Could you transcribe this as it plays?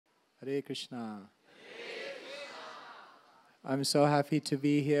Hare Krishna. I'm so happy to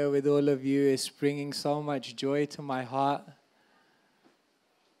be here with all of you. It's bringing so much joy to my heart.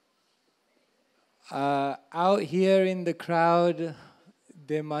 Out here in the crowd,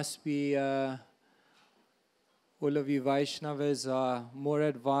 there must be, all of you Vaishnavas are more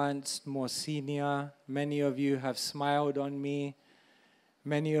advanced, more senior. Many of you have smiled on me.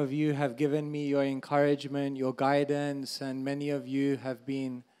 Many of you have given me your encouragement, your guidance, and many of you have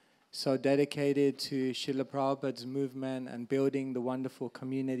been so dedicated to Srila Prabhupada's movement and building the wonderful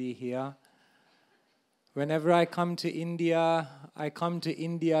community here. Whenever I come to India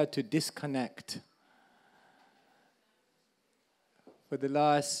to disconnect. For the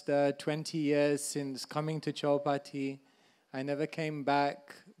last 20 years since coming to Chowpatty, I never came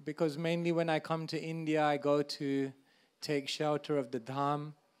back because mainly when I come to India, I go to take shelter of the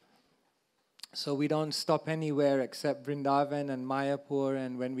Dham. So we don't stop anywhere except Vrindavan and Mayapur,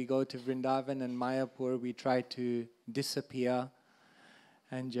 and when we go to Vrindavan and Mayapur, we try to disappear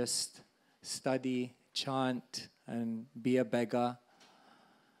and just study, chant, and be a beggar.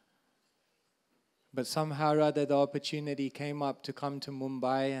 But somehow or other the opportunity came up to come to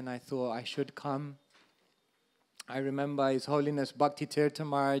Mumbai, and I thought I should come. I remember His Holiness Bhakti Tirtha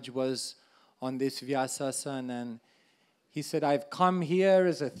Maharaj was on this Vyasasana, and he said, I've come here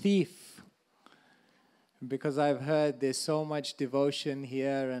as a thief because I've heard there's so much devotion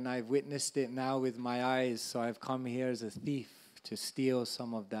here and I've witnessed it now with my eyes, so I've come here as a thief to steal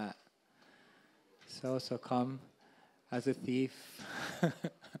some of that. So also come as a thief.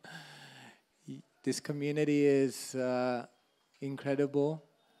 This community is incredible.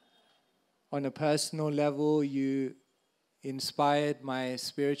 On a personal level, you inspired my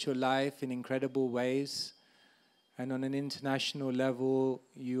spiritual life in incredible ways. And on an international level,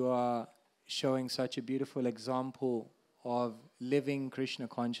 you are showing such a beautiful example of living Krishna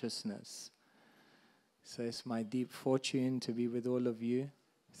consciousness. So it's my deep fortune to be with all of you.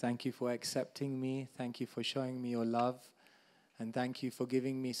 Thank you for accepting me. Thank you for showing me your love. And thank you for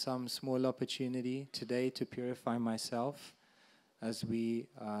giving me some small opportunity today to purify myself as we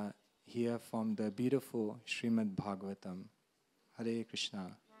hear from the beautiful Srimad Bhagavatam. Hare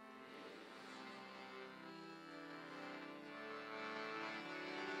Krishna.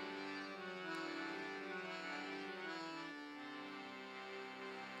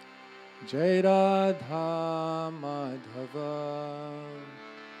 Jaya Radha Madhava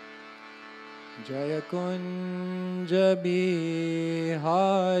Jaya Kunja Bihari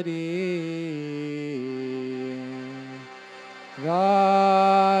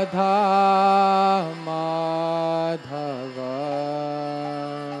Radha Madhava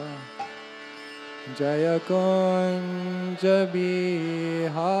Jaya Kunja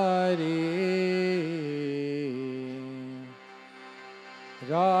Bihari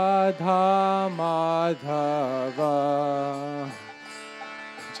Radha Madhava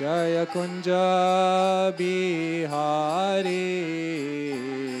Jaya Kunja Bihari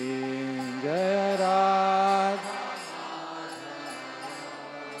Jaya Radha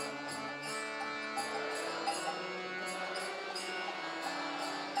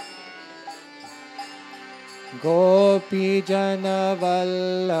Gopi Jana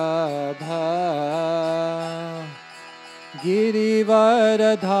Vallabha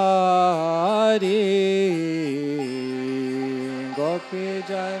Girivaradhari Gopi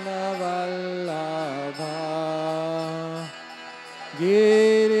Jana Vallabha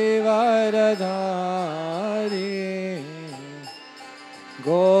Girivaradhari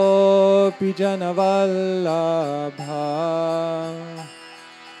Gopi Jana Vallabha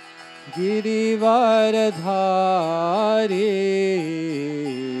Girivaradhari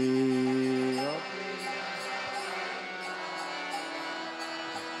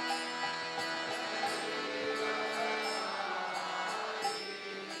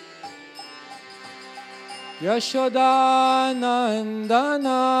Yashoda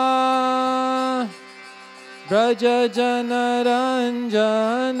Nandana Braja Jana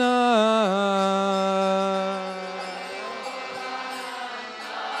Ranjana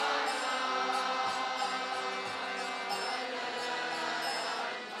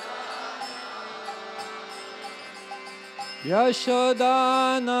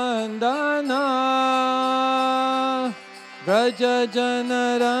Yashoda Nandana Braja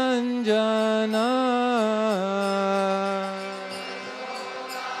Jana Ranjana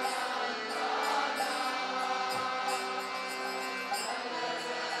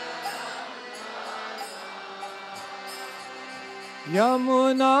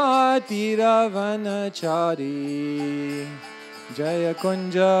Yamuna Tiravanachari Jaya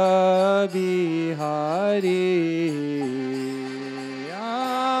Kunja Bihari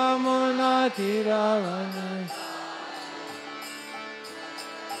Yamuna Tiravan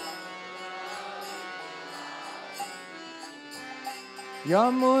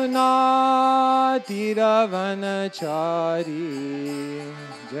Yamuna Tiravanachari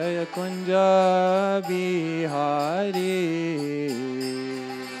Jaya Kunja Bihari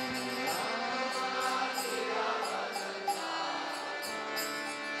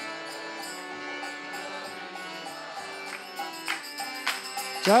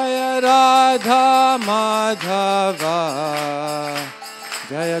Jaya Radha Madhava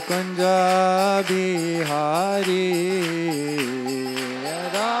Jaya Kunja Bihari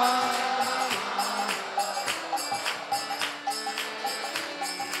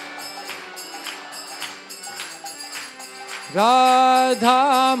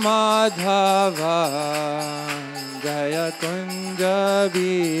Radha Madhava Jaya Kunja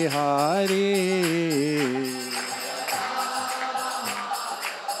Bihari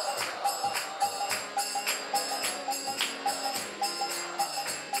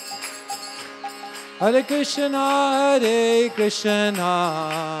Hare Krishna,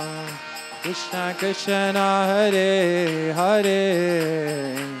 Krishna Krishna, Hare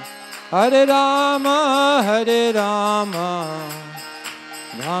Hare, Hare Rama,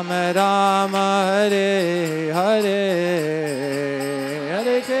 Rama Rama, Hare Hare,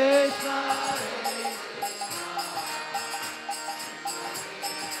 Hare Krishna.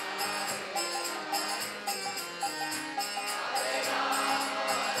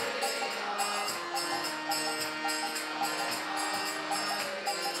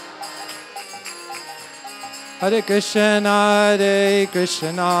 Hare Krishna,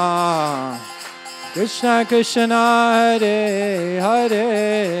 Krishna Krishna, Hare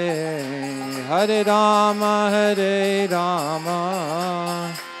Hare, Hare Rama,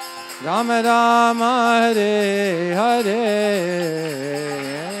 Rama Rama, Hare Hare.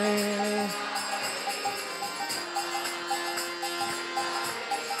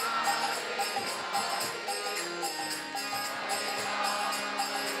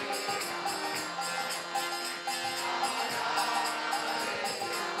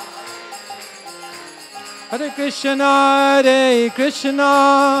 Hare Krishna,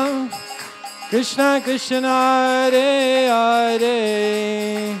 Krishna Krishna, Hare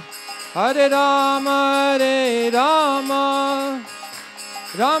Hare, Hare Rama,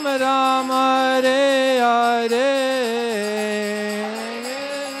 Rama Rama, Hare Hare.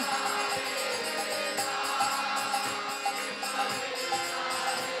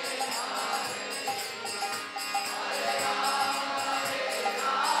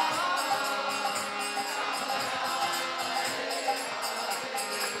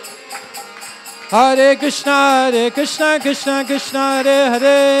 Hare Krishna, Krishna Krishna, Hare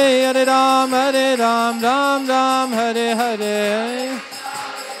Hare, Hare Ram, Ram Ram, Hare Hare.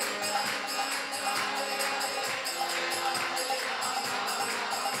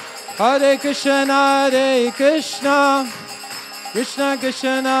 Hare Krishna, Krishna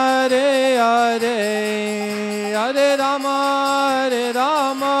Krishna, Hare Hare, Hare Rama,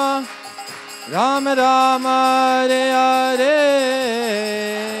 Rama Rama, Hare Hare.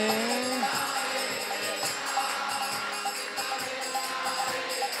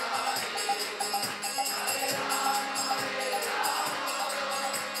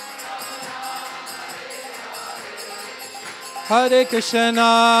 Hare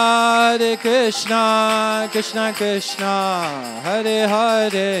Krishna, Krishna Krishna, Hare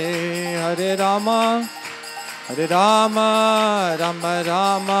Hare, Hare Rama, Rama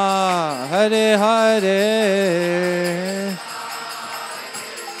Rama, Hare Hare.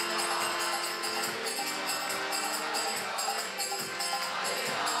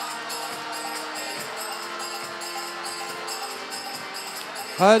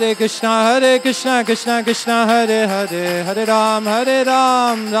 Hare Krishna, Krishna Krishna, Hare Hare, Hare Ram,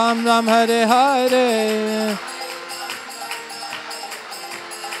 Ram Ram, Hare Hare.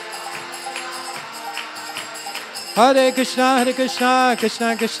 Hare Krishna,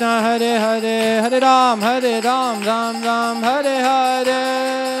 Krishna Krishna, Hare Hare, Hare Ram, Ram Ram, Hare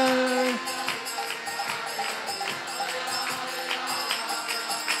Hare.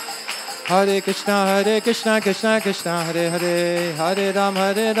 Hare Krishna, Krishna Hare Hare, Hare Ram,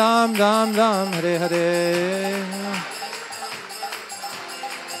 Ram Ram, Hare Hare.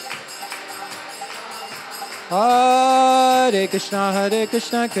 Hare Krishna,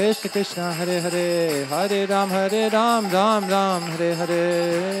 Krishna Krishna, Hare Hare, Hare Ram, Ram Ram, Hare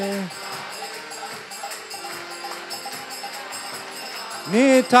Hare.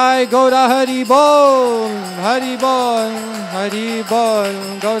 Nitai Gaura Hari Bol, Hari Bol, Hari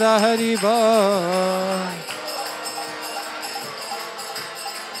Bol, Gaura Hari Bol.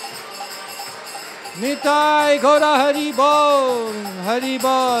 Nitai Gaura Hari Bol, Hari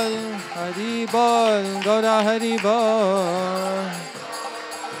Bol, Hari Bol, Gaura Hari Bol.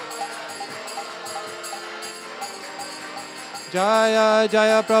 Jaya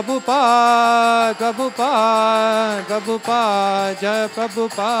Jaya Prabhupada, Prabhupada, Prabhupada, Jaya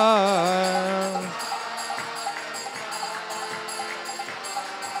Prabhupada.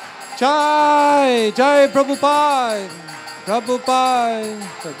 Jai Jai Prabhupada, Prabhupada,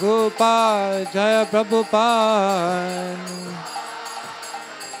 Prabhupada, Jaya Prabhupada.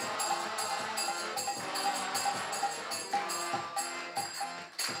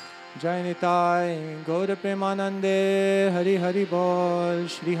 Jai Nitai, Gaura Premanande, Hari Hari Bol,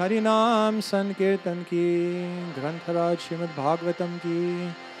 Shri Hari Nam Sankirtan ki, Grantharaj Srimad Bhagavatam ki.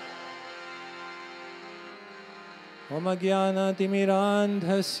 Om Jnana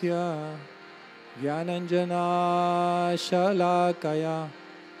Timirandhasya, Jnananjana Shalakaya,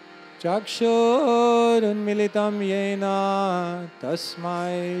 Chakshurunmilitam Yena,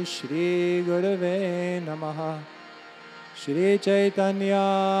 Tasmai Shri Gurave Namaha. Shri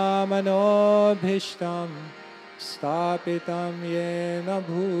Chaitanya Manobhishtam Stapitam Yena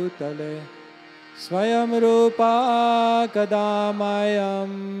Bhutale Svayam Rupa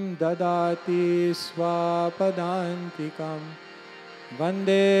Kadamayam Dadati Swapadantikam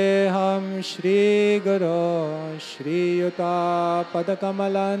Vandeham Shri Guru Shri Yuta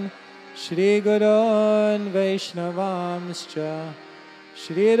Padakamalan Shri Gurun Vaishnavamscha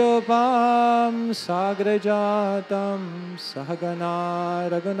Shri Rupam Sagrajatam Sahagana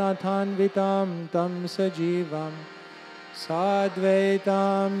Raghunathanvitam Tam Sajivam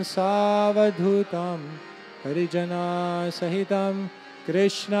Sadvaitam Savadhutam Harijana Sahitam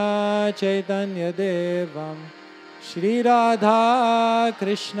Krishna Chaitanya Devam Shri Radha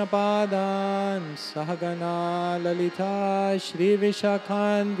Krishna Padan Sahagana Lalita Shri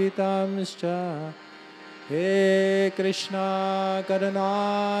Vishakhanvitamscha He Krishna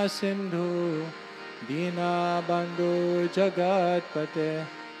Karuna Sindhu Dina Bandhu Jagatpate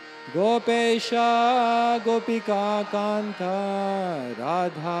Gopesha Gopika Kanta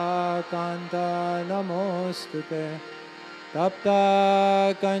Radha Kanta Namostute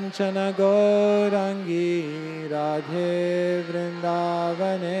Tapta Kanchana Gaurangi Radhe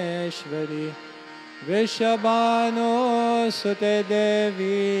Vrindavaneshwari Vishabhanu Sute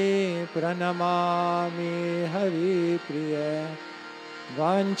Devi Pranamami Hari Priya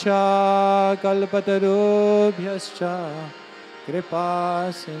Vancha Kalpatarubhyascha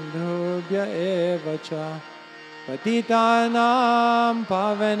Kripa Sindhubhya Evacha Patitanam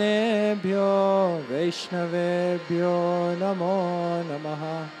Pavanebhyo Vaishnavebhyo Namo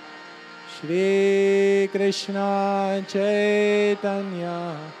Namaha Shri Krishna Chaitanya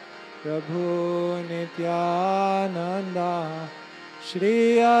Prabhu Nityananda Shri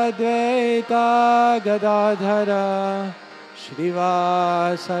Advaita Gadadhara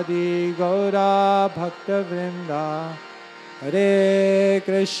Shrivasadi Gaura Bhakta Vrinda Hare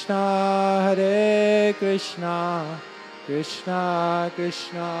Krishna Krishna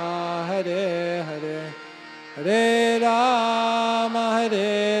Krishna Hare Hare Hare Rama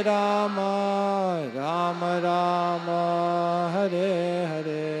Rama Rama Hare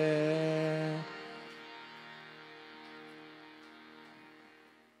Hare.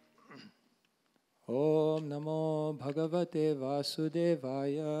 Om Namo Bhagavate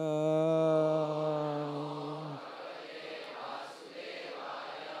Vasudevaya.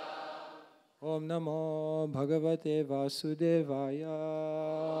 Om Namo Bhagavate Vasudevaya.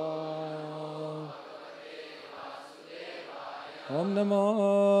 Om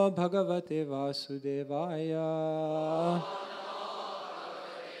Namo Bhagavate Vasudevaya.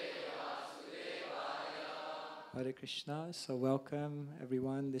 Hare Krishna. So welcome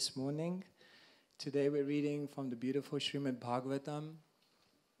everyone this morning. Today we're reading from the beautiful Srimad Bhagavatam.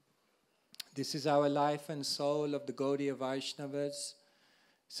 This is our life and soul of the Gaudiya Vaishnavas.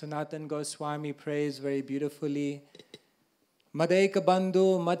 Sanatan Goswami prays very beautifully, Madaika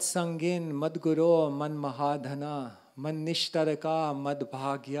Bandhu Mad Sangin Mad Guru Man Mahadhana Man Nishtaraka Mad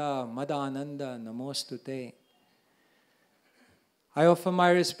Bhagya Mad Ananda Namostute. I offer my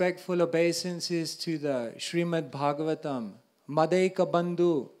respectful obeisances to the Srimad Bhagavatam, Madaika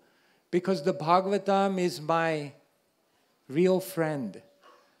Bandhu, because the Bhagavatam is my real friend.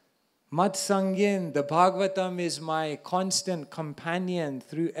 Mad Sangin, the Bhagavatam is my constant companion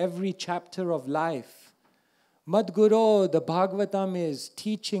through every chapter of life. Mad Guru, the Bhagavatam is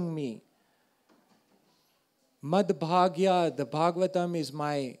teaching me. Mad Bhagya, the Bhagavatam is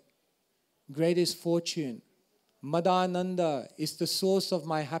my greatest fortune. Madananda is the source of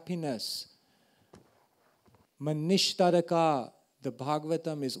my happiness. Manishtaraka, the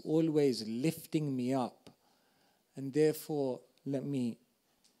Bhagavatam is always lifting me up. And therefore, let me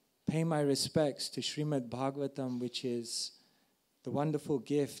pay my respects to Srimad Bhagavatam, which is the wonderful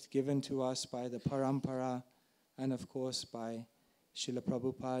gift given to us by the Parampara and, of course, by Srila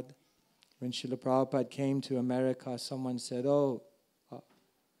Prabhupada. When Srila Prabhupada came to America, someone said, "Oh,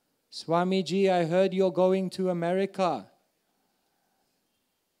 Swamiji, I heard you're going to America."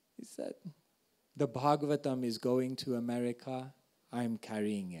 He said, "The Bhagavatam is going to America. I'm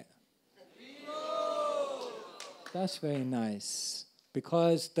carrying it." That's very nice.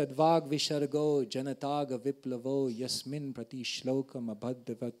 Because tadvag vishargo janataga viplavo yasmin prati shlokam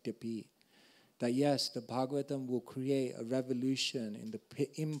abhaddavatyapi. That yes, the Bhagavatam will create a revolution in the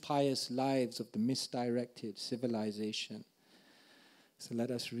impious lives of the misdirected civilization. So let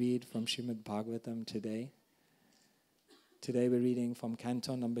us read from Srimad Bhagavatam today. Today we're reading from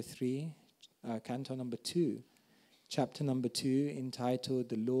Canto number 2, chapter number 2, entitled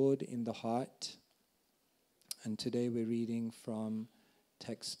The Lord in the Heart. And today we're reading from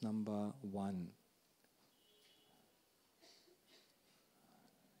text number 1.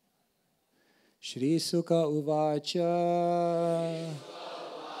 Shri Sukha Uvacha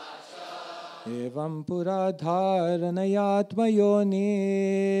Evam Pura Dharanayatma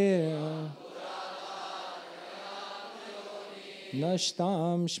Yoni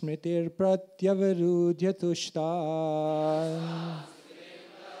Nashtam Shmritir Pratyavarudhya Tushtan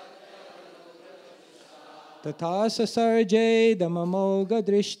Tatha Sasarje Damamoga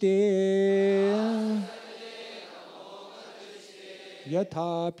Drishti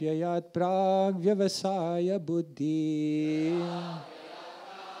Yathapyayat Prag Vyavasaya Buddhi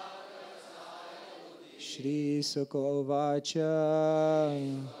Shri Sukha Vacha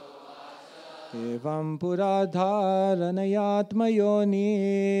Evam Pura Dharanayatma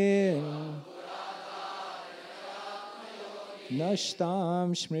Yoni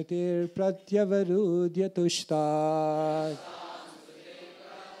Nashtam Shmritir Pratyavarudhya Tushtat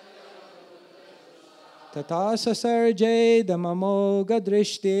Tata Sasarje Damamoga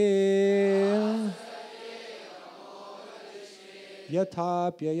Drishti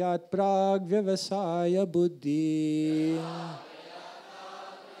Yathapyayat Prag Vyavasaya Buddhi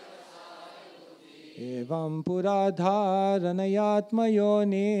Evam Pura Dharanayatma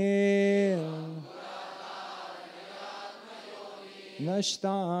Yoni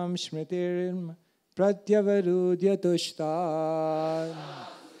Nashtam Shmritir Pratyavarudhya Tushtat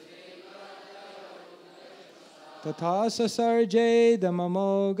Tatha Sasarje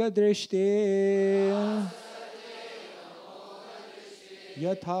Damamoga Drishti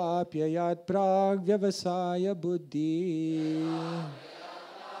Yathapyayat Prag Vyavasaya Buddhi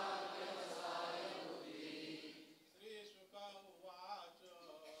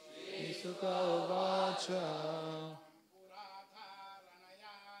Sri Sukha Uvacha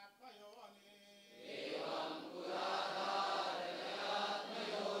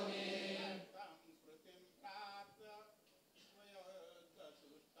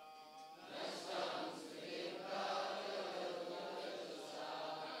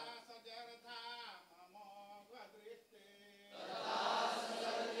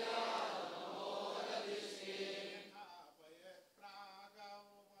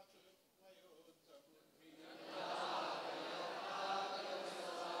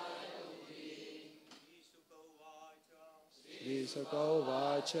Sukha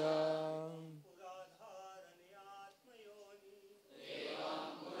Uvacha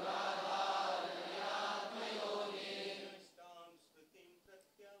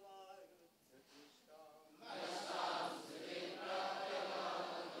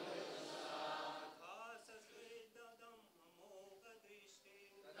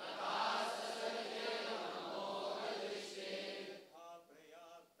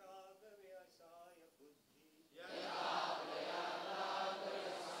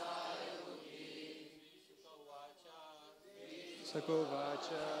Sukha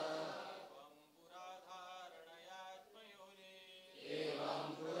Uvacha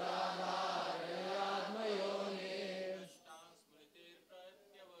Evam Pura Dharanayatma Yoni Nashtam Shmritir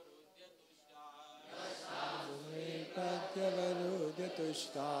Pratyavarudhya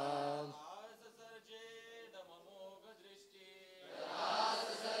Tushtan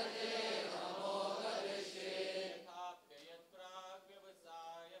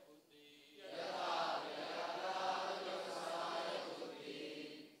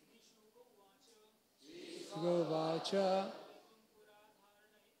Vacha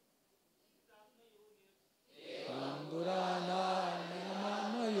Purana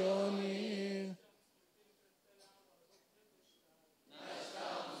Niyama Yoni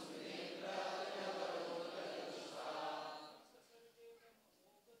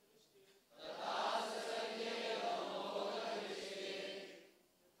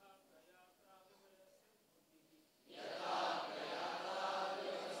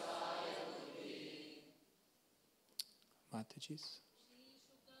Mataji's.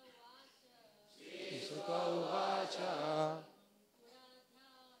 Shuka Uvacha.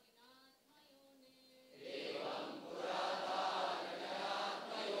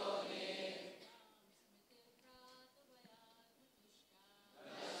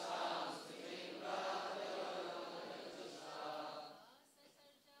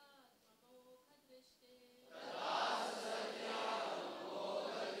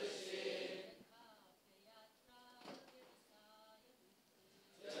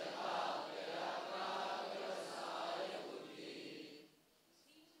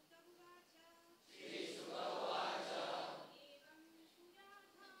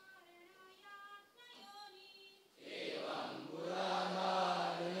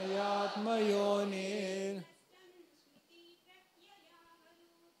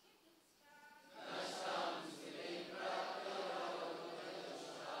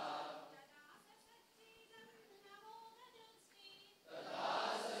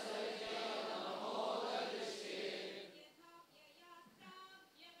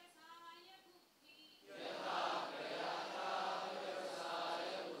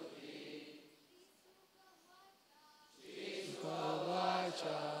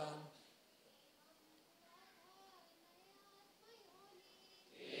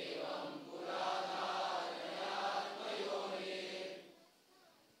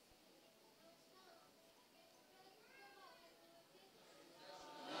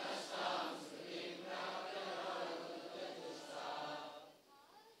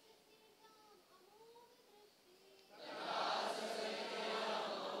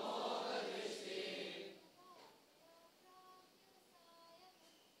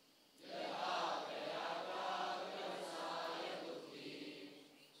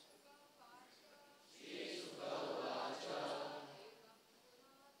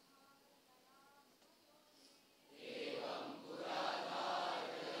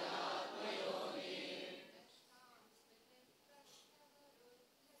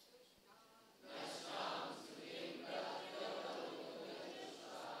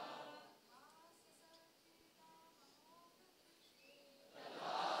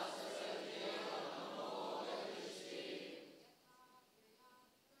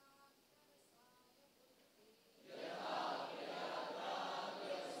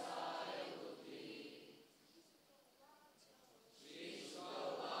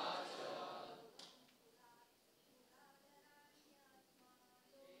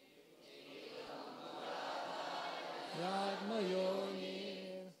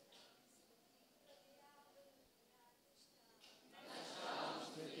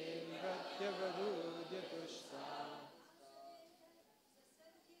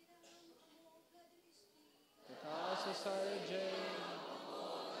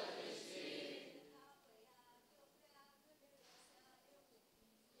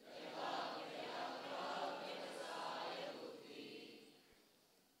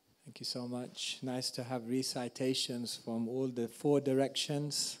 Thank you so much. Nice to have recitations from all the 4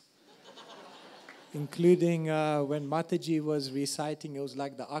 directions, including when Mataji was reciting, it was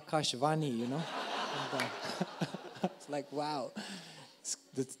like the Akashvani, you know? It's like, wow,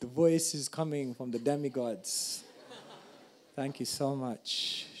 the voice is coming from the demigods. Thank you so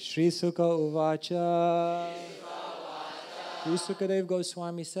much. Shri Sukha Uvacha. Shri Sukadev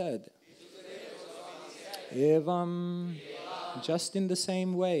Goswami said, Evam, just in the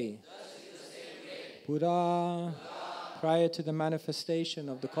same way, Pura, prior to the manifestation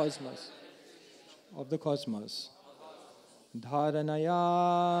of the cosmos,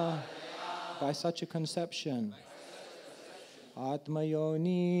 Dharanaya, by such a conception,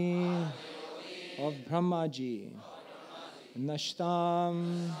 Atmayoni, of Brahmaji,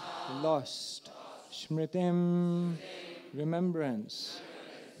 Nashtam, lost, Smritim, remembrance,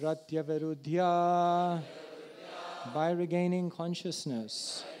 Pratyavarudhya, by regaining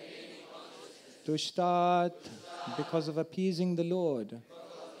consciousness, Tushtat, because of appeasing the Lord,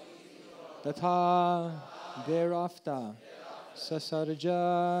 Tatha, thereafter,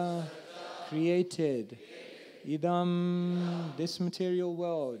 Sasarja, created, Idam, this material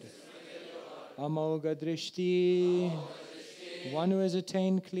world, Amoga Drishti, one who has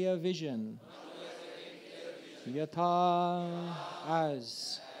attained clear vision, Yatha,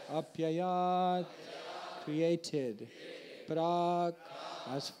 as, Apyayat, created, Prak,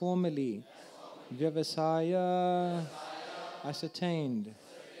 as formerly, Vyavasaya, ascertained,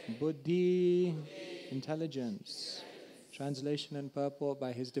 Buddhi, intelligence. Translation and purport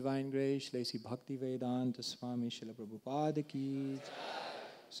by His Divine Grace, Sri Bhakti Vedanta Swami Srila Prabhupada Ki.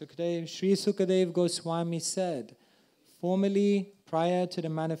 Sukadev, Sri Sukadev Goswami said, formerly, prior to the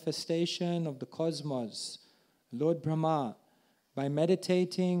manifestation of the cosmos, Lord Brahma by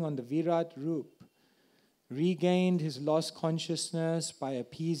meditating on the Virat Roop, regained his lost consciousness by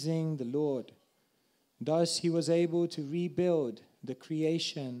appeasing the Lord. Thus he was able to rebuild the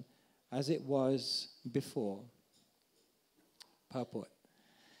creation as it was before. Purport.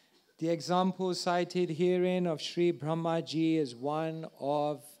 The example cited herein of Sri Brahmaji is one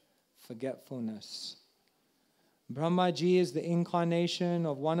of forgetfulness. Brahmaji is the incarnation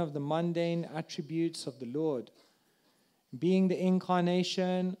of one of the mundane attributes of the Lord. Being the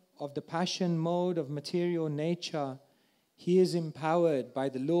incarnation of the passion mode of material nature, he is empowered by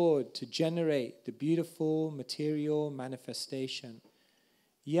the Lord to generate the beautiful material manifestation.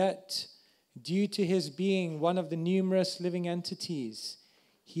 Yet, due to his being one of the numerous living entities,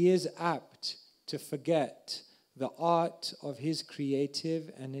 he is apt to forget the art of his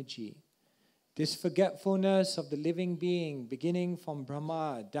creative energy. This forgetfulness of the living being, beginning from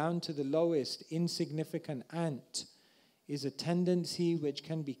Brahma down to the lowest insignificant ant, is a tendency which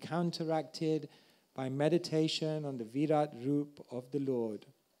can be counteracted by meditation on the Virat Roop of the Lord.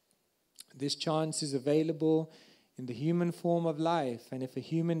 This chance is available in the human form of life, and if a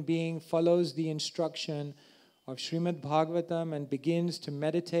human being follows the instruction of Srimad Bhagavatam and begins to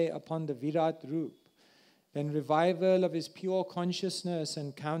meditate upon the Virat Roop, then revival of his pure consciousness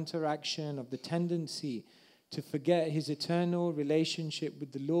and counteraction of the tendency to forget his eternal relationship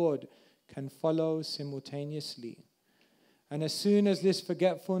with the Lord can follow simultaneously. And as soon as this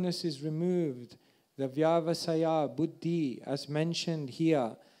forgetfulness is removed, the Vyavasaya Buddhi, as mentioned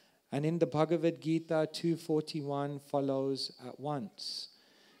here, and in the Bhagavad Gita 2.41 follows at once.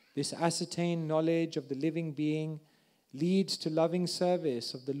 This ascertained knowledge of the living being leads to loving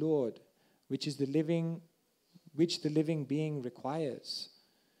service of the Lord, which the living being requires.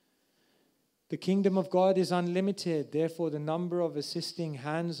 The kingdom of God is unlimited, therefore the number of assisting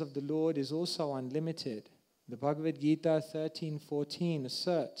hands of the Lord is also unlimited. The Bhagavad Gita 13.14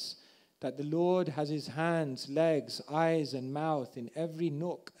 asserts that the Lord has his hands, legs, eyes, and mouth in every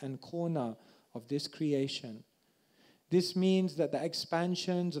nook and corner of this creation. This means that the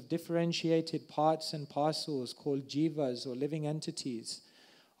expansions of differentiated parts and parcels called jivas or living entities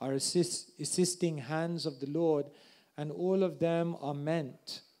are assisting hands of the Lord, and all of them are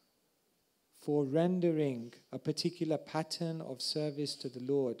meant for rendering a particular pattern of service to the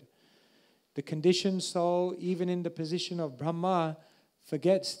Lord. The conditioned soul, even in the position of Brahma,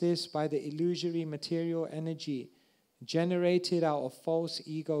 forgets this by the illusory material energy generated out of false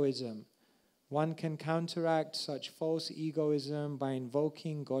egoism. One can counteract such false egoism by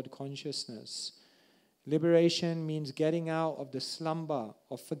invoking God consciousness. Liberation means getting out of the slumber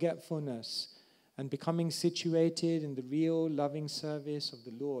of forgetfulness and becoming situated in the real loving service of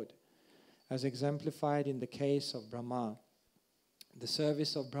the Lord, as exemplified in the case of Brahma. The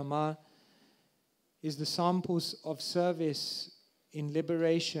service of Brahma is the samples of service in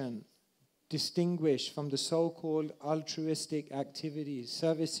liberation, distinguished from the so-called altruistic activities,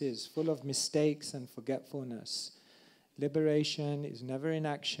 services full of mistakes and forgetfulness. Liberation is never in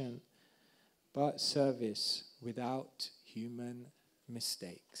action, but service without human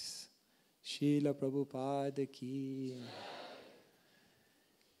mistakes. Srila Prabhupada ki.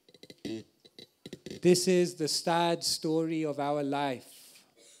 This is the sad story of our life.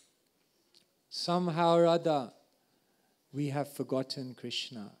 Somehow or other, we have forgotten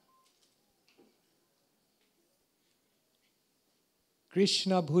Krishna.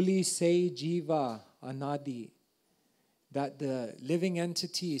 Krishna bhuli se jiva anadi. That the living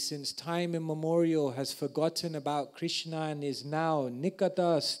entity since time immemorial has forgotten about Krishna and is now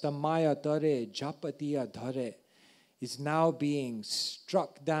nikata stamaya tare japatiya dhare, is now being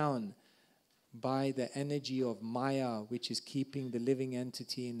struck down by the energy of Maya, which is keeping the living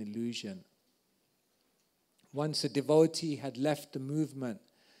entity in illusion. Once a devotee had left the movement,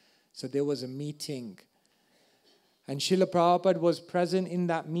 so there was a meeting. And Srila Prabhupada was present in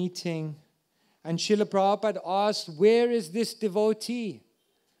that meeting. And Srila Prabhupada asked, where is this devotee?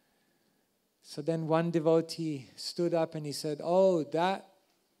 So then one devotee stood up and he said, oh, that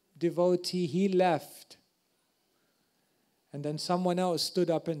devotee, he left. And then someone else stood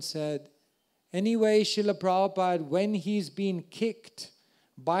up and said, anyway, Srila Prabhupada, when he's been kicked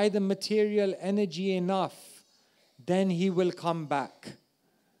by the material energy enough, then he will come back.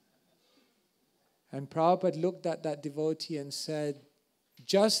 And Prabhupada looked at that devotee and said,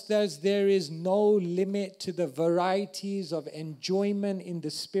 just as there is no limit to the varieties of enjoyment in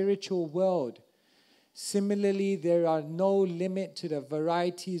the spiritual world, similarly, there are no limit to the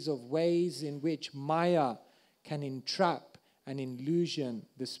varieties of ways in which Maya can entrap and illusion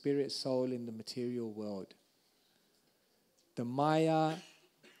the spirit soul in the material world. The Maya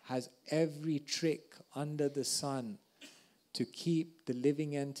has every trick under the sun to keep the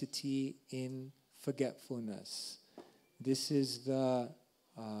living entity in forgetfulness. This is the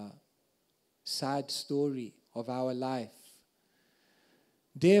sad story of our life.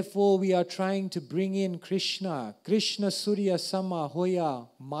 Therefore, we are trying to bring in Krishna. Krishna Surya Sama Hoya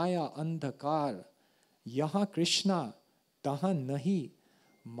Maya Andhakar. Yaha Krishna, taha nahi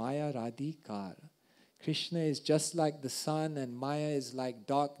Maya Radhikar. Krishna is just like the sun and Maya is like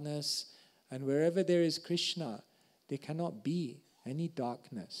darkness. And wherever there is Krishna, there cannot be any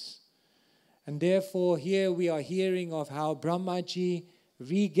darkness. And therefore, here we are hearing of how Brahmaji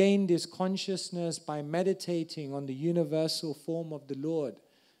regained his consciousness by meditating on the universal form of the Lord,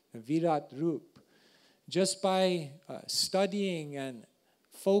 the Virat Rup. Just by studying and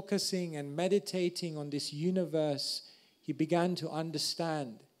focusing and meditating on this universe, he began to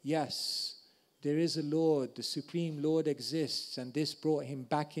understand, yes, there is a Lord, the Supreme Lord exists, and this brought him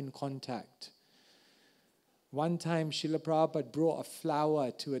back in contact. One time, Srila Prabhupada brought a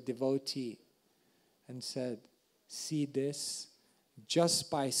flower to a devotee and said, see this? Just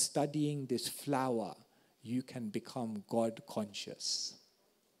by studying this flower, you can become God conscious.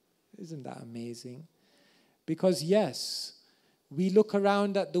 Isn't that amazing? Because yes, we look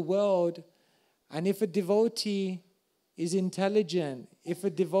around at the world, and if a devotee is intelligent, if a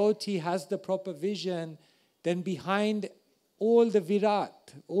devotee has the proper vision, then behind all the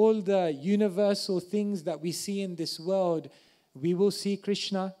Virat, all the universal things that we see in this world, we will see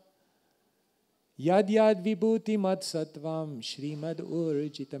Krishna. Yad yad vibhuti mad sattvam shrimad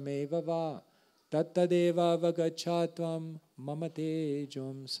urjitameva va tattadeva vagachatvam mamate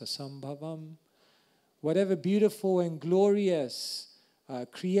jom sasambhavam. Whatever beautiful and glorious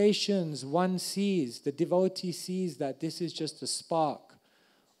creations one sees, the devotee sees that this is just a spark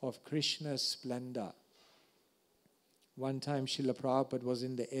of Krishna's splendor. One time Srila Prabhupada was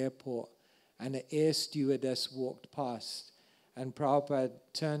in the airport and an air stewardess walked past, and Prabhupada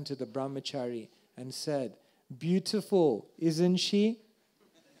turned to the brahmachari and said, beautiful, isn't she?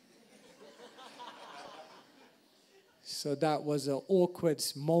 So that was an awkward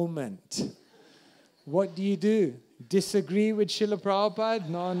moment. What do? Disagree with Srila Prabhupada?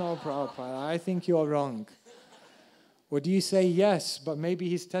 No, Prabhupada, I think you're wrong. Or do you say yes, but maybe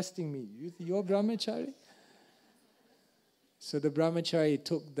he's testing me? You're brahmachari? So the brahmachari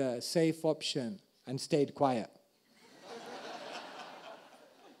took the safe option and stayed quiet.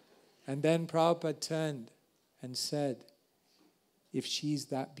 And then Prabhupada turned and said, if she's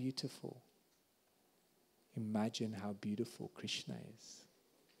that beautiful, imagine how beautiful Krishna is.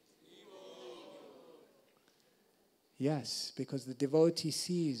 Yes, because the devotee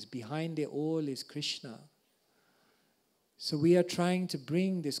sees behind it all is Krishna. So we are trying to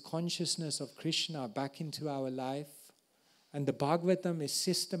bring this consciousness of Krishna back into our life. And the Bhagavatam is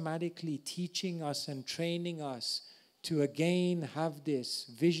systematically teaching us and training us to again have this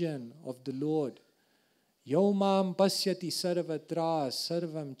vision of the Lord. Yo mam pasyati sarvatra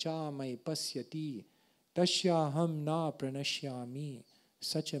sarvam cha mai pasyati tasyaham na pranashyami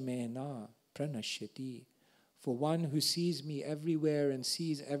sachame na pranashyati. For one who sees me everywhere and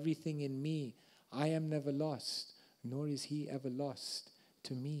sees everything in me, I am never lost, nor is he ever lost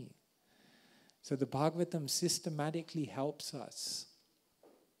to me. So the Bhagavatam systematically helps us.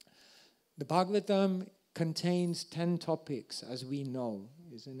 The Bhagavatam contains 10 topics, as we know,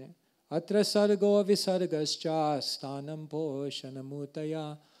 isn't it? Atra sargo visargascha stanam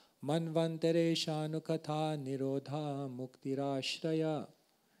poshanamutaya manvantere shanukatha nirodha muktirashraya.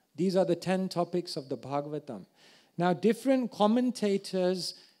 These are the 10 topics of the Bhagavatam. Now, different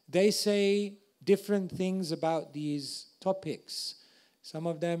commentators, they say different things about these topics. Some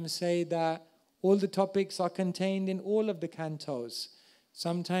of them say that all the topics are contained in all of the cantos.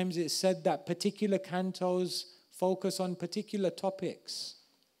 Sometimes it's said that particular cantos focus on particular topics.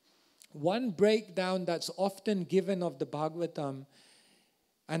 One breakdown that's often given of the Bhagavatam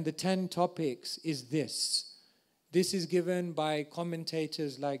and the 10 topics is this. This is given by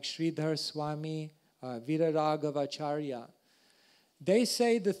commentators like Sridhar Swami, Viraragavacharya. They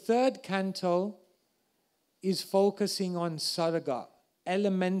say the third canto is focusing on sarga,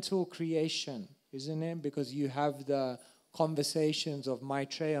 elemental creation, isn't it? Because you have the conversations of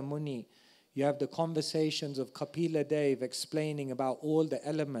Maitreya Muni, you have the conversations of Kapila Dev explaining about all the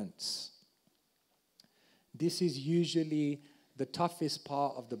elements. This is usually the toughest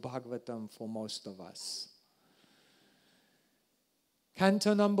part of the Bhagavatam for most of us.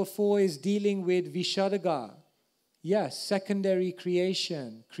 Canto number 4 is dealing with Visharga. Yes, secondary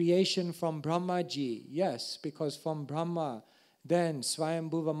creation, creation from Brahmaji. Yes, because from Brahma, then Svayam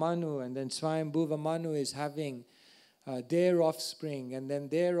Bhagavan Manu, and then Svayam Bhagavan Manu is having their offspring, and then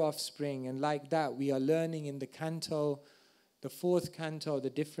their offspring, and like that we are learning in the canto The 4th canto, the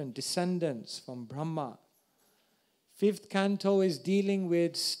different descendants from Brahma. 5th canto is dealing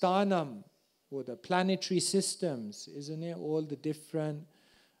with Sthanam, or the planetary systems, isn't it? All the different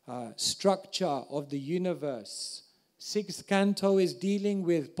structure of the universe. 6th canto is dealing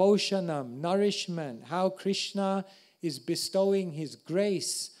with Poshanam, nourishment, how Krishna is bestowing his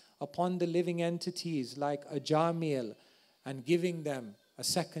grace upon the living entities like Ajamil and giving them a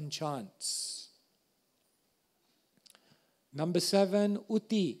second chance. Number 7,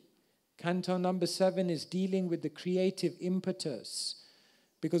 Uti. Canto number 7 is dealing with the creative impetus.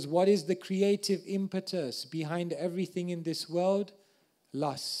 Because what is the creative impetus behind everything in this world?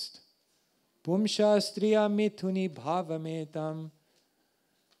 Lust. Pumsha striya mithuni bhavametam.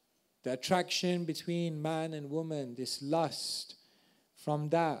 The attraction between man and woman, this lust. From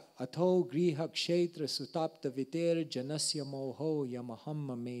that, ato griha kshetra sutapta viter janasya moho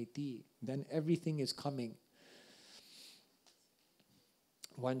yamahamma meti. Then everything is coming.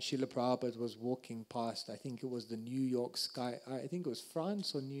 One Srila Prabhupada was walking past, I think it was the New York sky, I think it was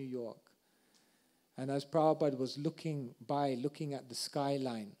France or New York. And as Prabhupada was looking at the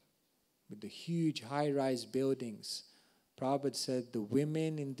skyline with the huge high-rise buildings, Prabhupada said, the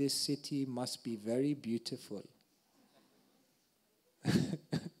women in this city must be very beautiful.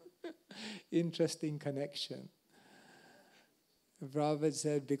 Interesting connection. Prabhupada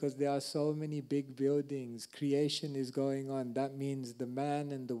said, because there are so many big buildings, creation is going on. That means the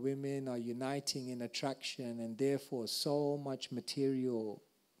man and the women are uniting in attraction, and therefore so much material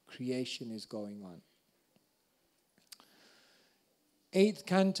creation is going on. 8th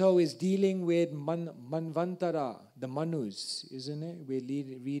canto is dealing with Manvantara, the Manus, isn't it? We're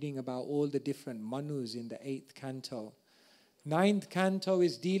reading about all the different Manus in the 8th canto. 9th canto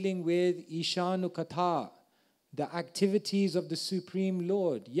is dealing with Ishanukatha, the activities of the Supreme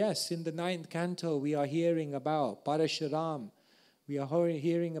Lord. Yes, in the 9th canto we are hearing about Parashuram, we are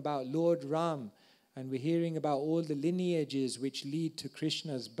hearing about Lord Ram, and we're hearing about all the lineages which lead to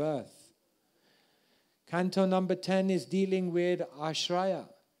Krishna's birth. Canto number 10 is dealing with Ashraya,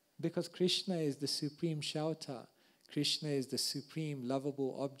 because Krishna is the supreme shelter. Krishna is the supreme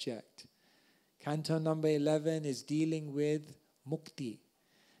lovable object. Canto number 11 is dealing with Mukti,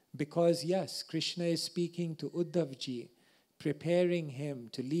 because yes, Krishna is speaking to Uddhavji, preparing him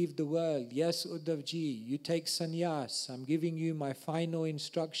to leave the world. Yes, Uddhavji, you take sannyas. I'm giving you my final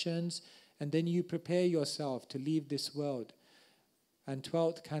instructions, and then you prepare yourself to leave this world. And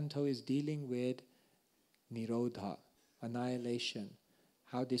 12th canto is dealing with Nirodha, annihilation.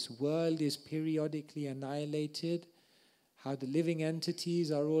 How this world is periodically annihilated, how the living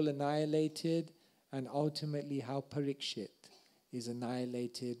entities are all annihilated, and ultimately how Parikshit is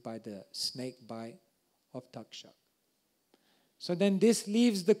annihilated by the snake bite of Takshak. So then this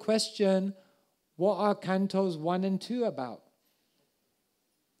leaves the question, what are cantos 1 and 2 about?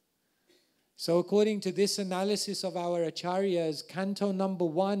 So according to this analysis of our acharyas, canto number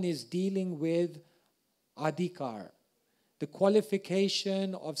 1 is dealing with adhikar, the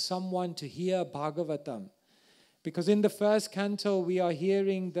qualification of someone to hear Bhagavatam. Because in the first canto we are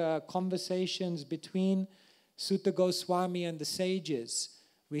hearing the conversations between Sutta Goswami and the sages.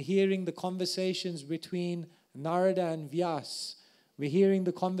 We're hearing the conversations between Narada and Vyas. We're hearing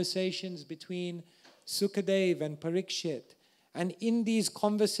the conversations between Sukadev and Parikshit. And in these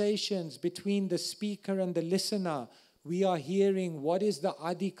conversations between the speaker and the listener, we are hearing what is the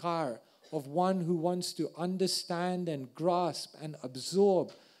adhikar of one who wants to understand and grasp and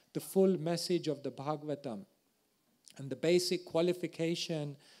absorb the full message of the Bhagavatam. And the basic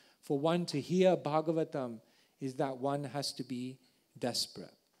qualification for one to hear Bhagavatam is that one has to be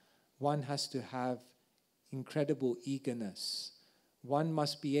desperate. One has to have incredible eagerness. One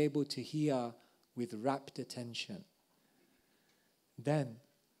must be able to hear with rapt attention. Then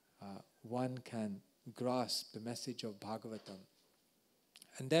one can grasp the message of Bhagavatam.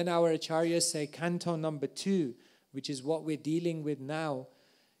 And then our acharyas say canto number 2, which is what we're dealing with now.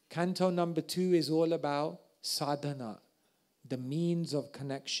 Canto number 2 is all about sadhana, the means of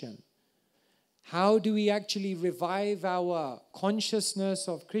connection. How do we actually revive our consciousness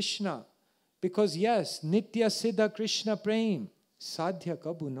of Krishna? Because yes, Nitya Siddha Krishna Prem, Sadhya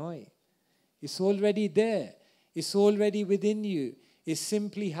Kabu Noi. It's already there. It's already within you. It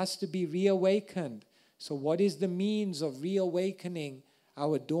simply has to be reawakened. So what is the means of reawakening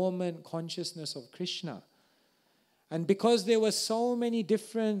our dormant consciousness of Krishna? And because there were so many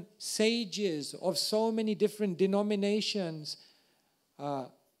different sages of so many different denominations,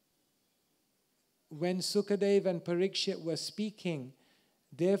 when Sukadev and Parikshit were speaking,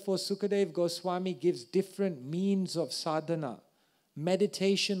 therefore Sukadev Goswami gives different means of sadhana.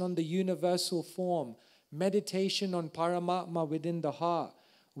 Meditation on the universal form, meditation on Paramatma within the heart,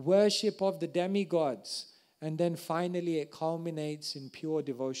 worship of the demigods, and then finally it culminates in pure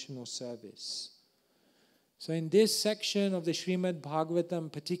devotional service. So in this section of the Srimad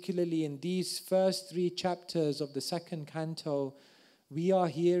Bhagavatam, particularly in these first 3 chapters of the 2nd canto, we are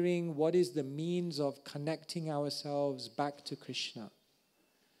hearing what is the means of connecting ourselves back to Krishna.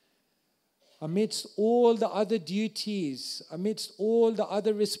 Amidst all the other duties, amidst all the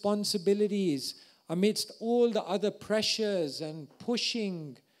other responsibilities, amidst all the other pressures and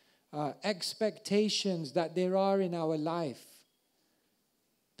pushing expectations that there are in our life,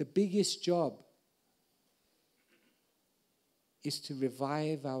 the biggest job is to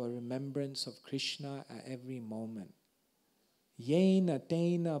revive our remembrance of Krishna at every moment. Yena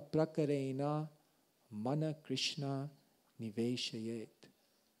tena prakarena mana Krishna niveshayet.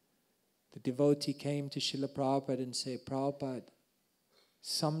 The devotee came to Srila Prabhupada and said, Prabhupada,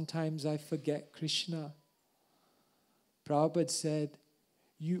 sometimes I forget Krishna. Prabhupada said,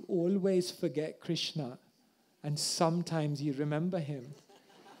 you always forget Krishna and sometimes you remember him.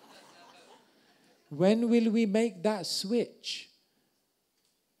 When will we make that switch?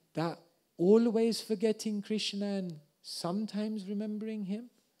 That always forgetting Krishna and sometimes remembering him?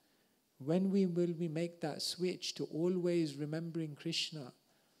 When will we make that switch to always remembering Krishna?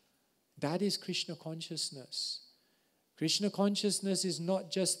 That is Krishna consciousness. Krishna consciousness is not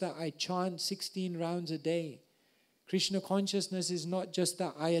just that I chant 16 rounds a day. Krishna consciousness is not just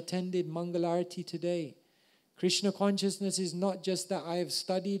that I attended Mangalarti today. Krishna consciousness is not just that I have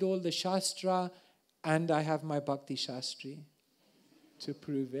studied all the Shastra and I have my Bhakti Shastri to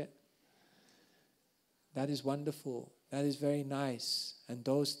prove it. That is wonderful. That is very nice. And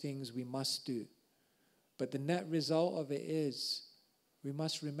those things we must do. But the net result of it is we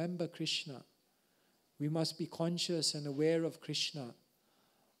must remember Krishna. We must be conscious and aware of Krishna.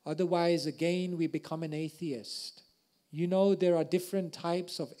 Otherwise, again, we become an atheist. You know, there are different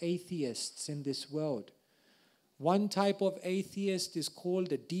types of atheists in this world. One type of atheist is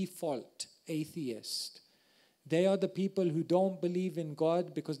called a default atheist. They are the people who don't believe in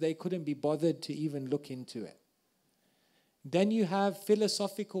God because they couldn't be bothered to even look into it. Then you have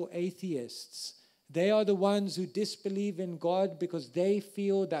philosophical atheists. They are the ones who disbelieve in God because they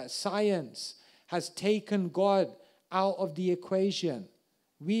feel that science has taken God out of the equation.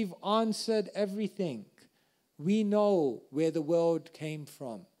 We've answered everything. We know where the world came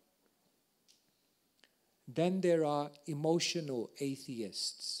from. Then there are emotional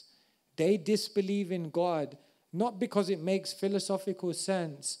atheists. They disbelieve in God not because it makes philosophical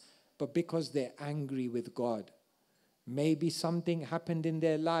sense, but because they're angry with God. Maybe something happened in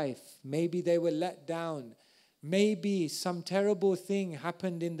their life. Maybe they were let down. Maybe some terrible thing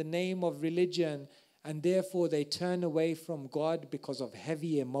happened in the name of religion, and therefore they turn away from God because of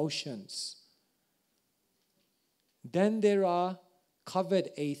heavy emotions. Then there are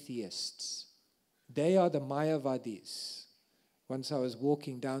covered atheists. They are the Mayavadis. Once I was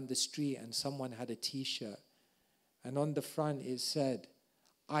walking down the street and someone had a t-shirt, and on the front it said,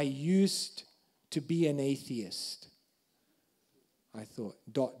 I used to be an atheist. I thought, ...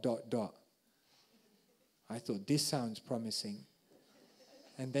 I thought, this sounds promising.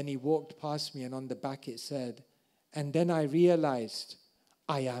 And then he walked past me and on the back it said, and then I realized,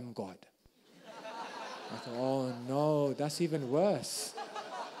 I am God. I thought, oh no, that's even worse.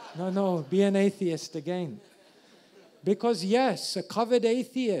 No, be an atheist again. Because yes, a covered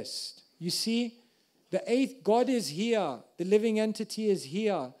atheist, you see, God is here, the living entity is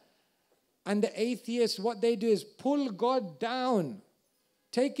here. And the atheists, what they do is pull God down.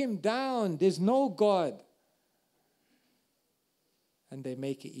 Take him down. There's no God. And they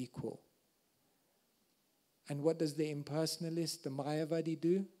make it equal. And what does the impersonalist, the Mayavadi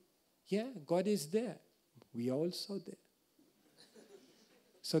do? Yeah, God is there. We are also there.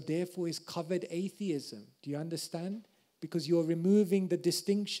 So therefore it's covered atheism. Do you understand? Because you're removing the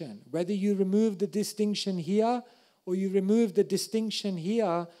distinction. Whether you remove the distinction here or you remove the distinction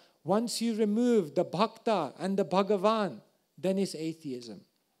here, once you remove the Bhakta and the Bhagavan, then it's atheism.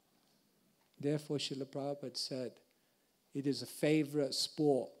 Therefore, Srila Prabhupada said, it is a favorite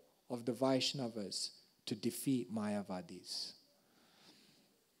sport of the Vaishnavas to defeat Mayavadis.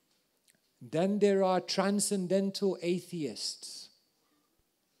 Then there are transcendental atheists.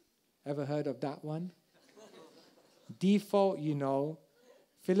 Ever heard of that one? Default, you know.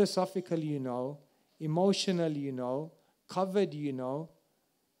 Philosophical, you know. Emotional, you know. Covered, you know.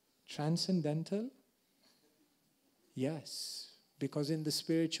 Transcendental? Yes, because in the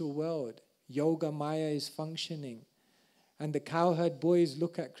spiritual world, Yoga Maya is functioning. And the cowherd boys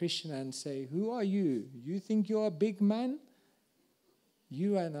look at Krishna and say, who are you? You think you're a big man?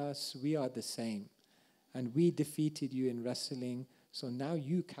 You and us, we are the same. and we defeated you in wrestling, so now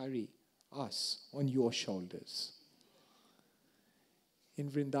you carry us on your shoulders. In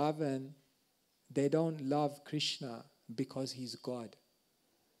Vrindavan, they don't love Krishna because he's God.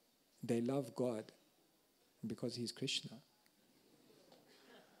 They love God because he's Krishna.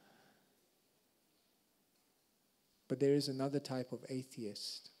 But there is another type of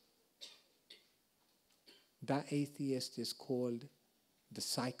atheist. That atheist is called the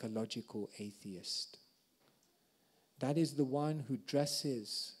psychological atheist. That is the one who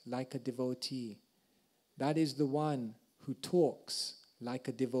dresses like a devotee. That is the one who talks like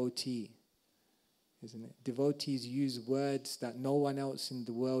a devotee. Isn't it? Devotees use words that no one else in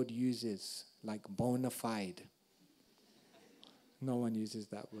the world uses, like bona fide. No one uses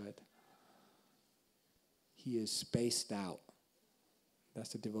that word. He is spaced out.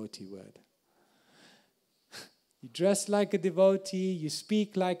 That's a devotee word. You dress like a devotee, you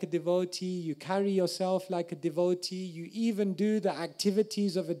speak like a devotee, you carry yourself like a devotee, you even do the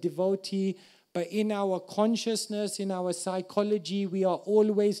activities of a devotee, but in our consciousness, in our psychology, we are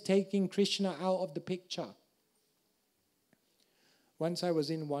always taking Krishna out of the picture. Once I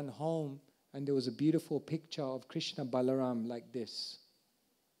was in one home and there was a beautiful picture of Krishna Balaram like this.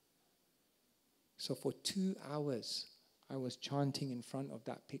 So for 2 hours, I was chanting in front of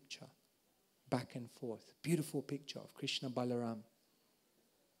that picture. Back and forth. Beautiful picture of Krishna Balaram.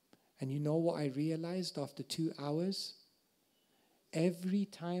 And you know what I realized after 2 hours? Every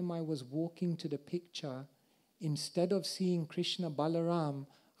time I was walking to the picture, instead of seeing Krishna Balaram,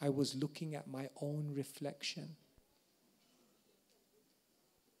 I was looking at my own reflection.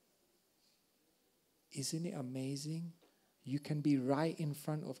 Isn't it amazing? You can be right in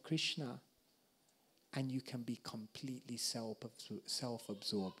front of Krishna and you can be completely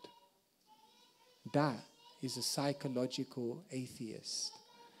self-absorbed. That is a psychological atheist.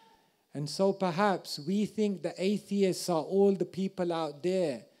 And so perhaps we think the atheists are all the people out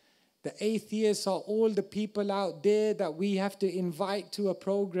there. The atheists are all the people out there that we have to invite to a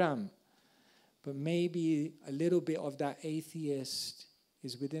program. But maybe a little bit of that atheist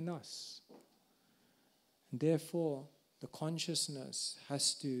is within us. And therefore, the consciousness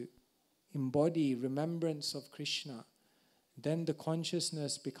has to embody remembrance of Krishna. Then the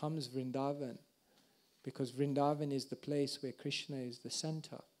consciousness becomes Vrindavan. Because Vrindavan is the place where Krishna is the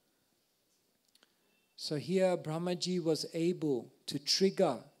center. So here Brahmaji was able to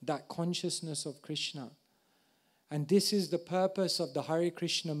trigger that consciousness of Krishna. And this is the purpose of the Hare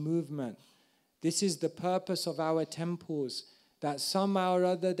Krishna movement. This is the purpose of our temples, that somehow or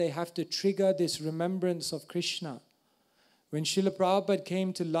other they have to trigger this remembrance of Krishna. When Srila Prabhupada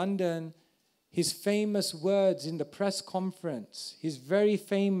came to London, his famous words in the press conference, his very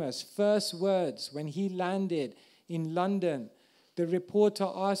famous first words when he landed in London, the reporter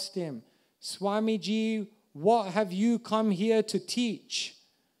asked him, Swamiji, what have you come here to teach?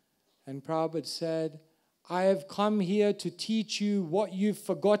 And Prabhupada said, I have come here to teach you what you've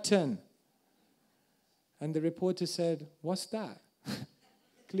forgotten. And the reporter said, what's that?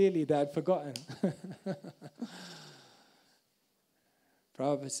 Clearly they had forgotten.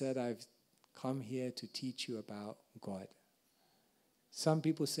 Prabhupada said, I've come here to teach you about God. Some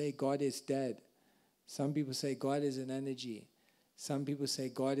people say God is dead. Some people say God is an energy. Some people say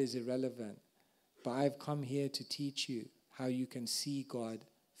God is irrelevant. But I've come here to teach you how you can see God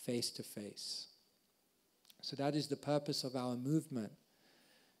face to face. So that is the purpose of our movement.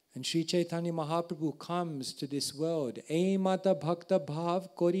 And Sri Chaitanya Mahaprabhu comes to this world. Ei mata bhakta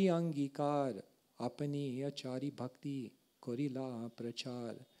bhav kori angikar. Apani achari bhakti kori la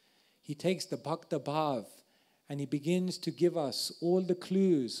prachar. He takes the bhakta bhav and he begins to give us all the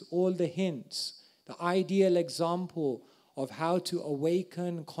clues, all the hints, the ideal example of how to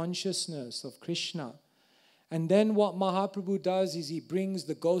awaken consciousness of Krishna. And then what Mahaprabhu does is he brings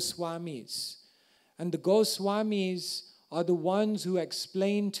the Goswamis. And the Goswamis are the ones who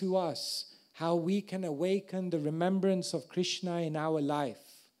explain to us how we can awaken the remembrance of Krishna in our life.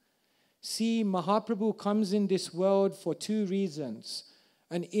 See, Mahaprabhu comes in this world for two reasons.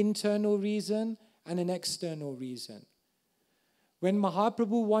 An internal reason and an external reason. When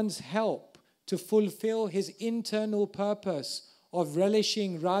Mahaprabhu wants help to fulfill his internal purpose of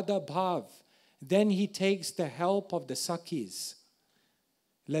relishing Radha Bhav, then he takes the help of the Sakhis.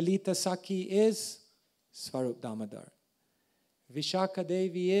 Lalita Sakhi is Swarup Damodar. Vishakha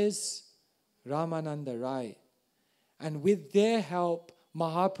Devi is Ramananda Rai. And with their help,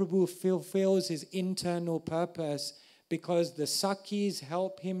 Mahaprabhu fulfills his internal purpose because the Sakhis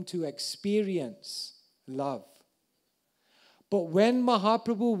help him to experience love. But when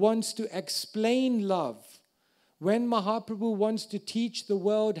Mahaprabhu wants to explain love, when Mahaprabhu wants to teach the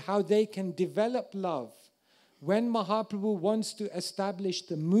world how they can develop love, when Mahaprabhu wants to establish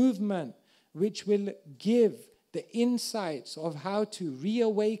the movement which will give the insights of how to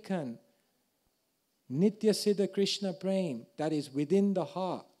reawaken Nitya Siddha Krishna Prem that is within the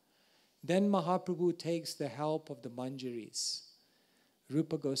heart, then Mahaprabhu takes the help of the Manjaris.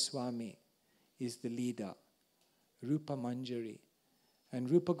 Rupa Goswami is the leader, Rupa Manjari. And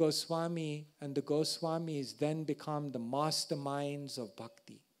Rupa Goswami and the Goswamis then become the masterminds of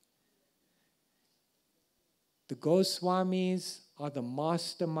bhakti. The Goswamis are the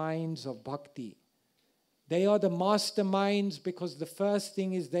masterminds of bhakti. They are the masterminds because the first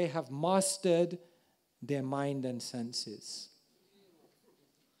thing is they have mastered their mind and senses.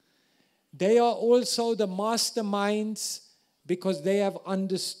 They are also the masterminds because they have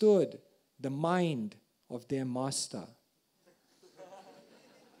understood the mind of their master.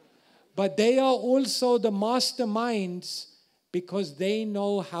 But they are also the masterminds because they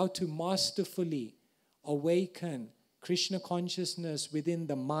know how to masterfully awaken Krishna consciousness within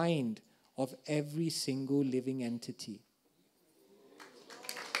the mind of every single living entity.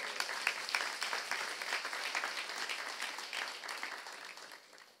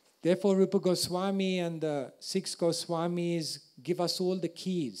 Therefore, Rupa Goswami and the 6 Goswamis give us all the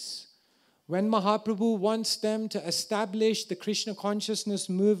keys. When Mahaprabhu wants them to establish the Krishna consciousness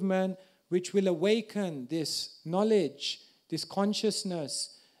movement, which will awaken this knowledge, this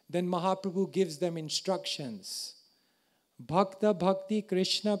consciousness, then Mahaprabhu gives them instructions. Bhakta Bhakti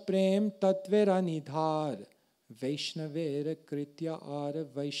Krishna Prem Tatvera Nidhar Vaishnavera Kritya Ara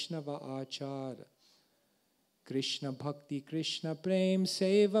Vaishnava Achar Krishna Bhakti Krishna Prem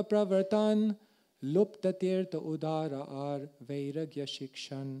Seva Pravartan Lupta Tirtha Udara Ar Vairagya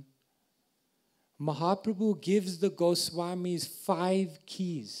Shikshan. Mahaprabhu gives the Goswamis 5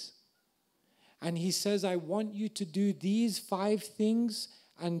 keys. And he says, I want you to do these 5 things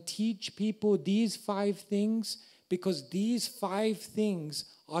and teach people these 5 things because these 5 things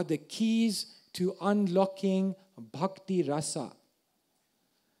are the keys to unlocking Bhakti Rasa.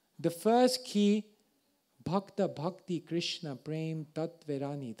 The first key, Bhakta Bhakti Krishna Prem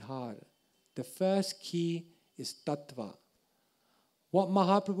Tatvera Nidhar. The first key is Tattva. What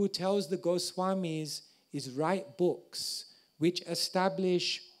Mahaprabhu tells the Goswamis is write books which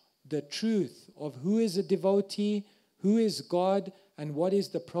establish the truth of who is a devotee, who is God, and what is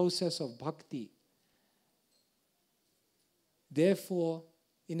the process of bhakti. Therefore,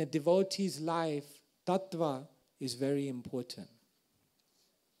 in a devotee's life, tattva is very important.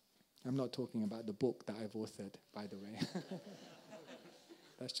 I'm not talking about the book that I've authored, by the way.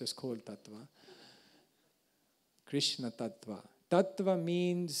 That's just called tattva. Krishna tattva. Tattva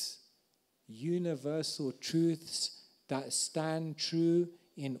means universal truths that stand true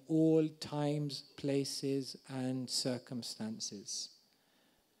in all times, places, and circumstances.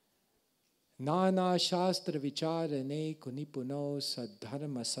 Nana Shastra Vicharane Kunipuno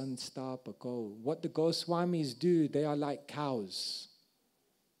Sadharma Sanstapako. What the Goswamis do, they are like cows.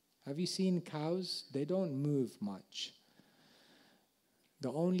 Have you seen cows? They don't move much.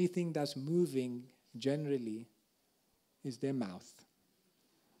 The only thing that's moving generally is their mouth.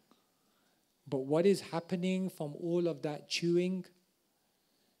 But what is happening from all of that chewing?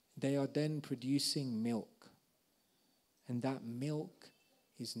 They are then producing milk. And that milk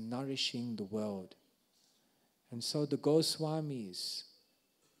is nourishing the world. And so the Goswamis,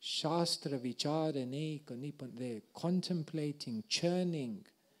 Shastra Vicharane Kanipan, they're contemplating, churning,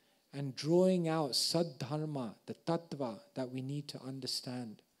 and drawing out Saddharma, the Tattva that we need to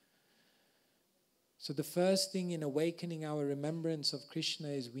understand. So the first thing in awakening our remembrance of Krishna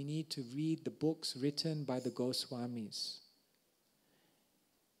is we need to read the books written by the Goswamis.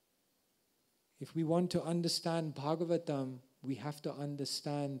 If we want to understand Bhagavatam, we have to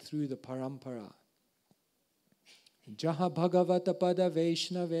understand through the parampara. Jaha Bhagavata Pada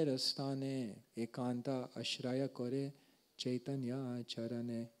Vaishnavera Stane Ekanta Ashraya Kore Chaitanya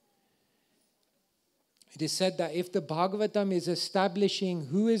Charane. It is said that if the Bhagavatam is establishing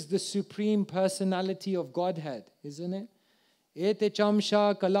who is the Supreme Personality of Godhead, isn't it? Ete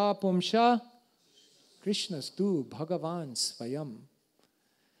Chamsha Kala Pumsha Krishnastu Bhagavan Svayam.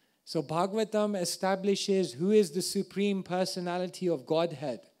 So Bhagavatam establishes who is the Supreme Personality of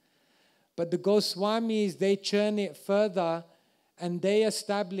Godhead. But the Goswamis, they churn it further and they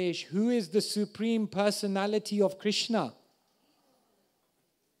establish who is the Supreme Personality of Krishna.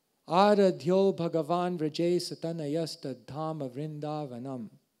 Aradhyo Bhagavan Vrajay Satanayasta Dhama Vrindavanam.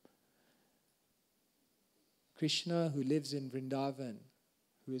 Krishna, who lives in Vrindavan,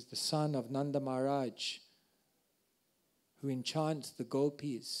 who is the son of Nanda Maharaj, who enchants the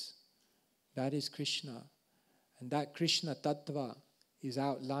gopis, that is Krishna. And that Krishna Tattva is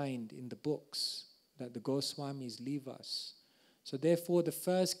outlined in the books that the Goswamis leave us. So therefore, the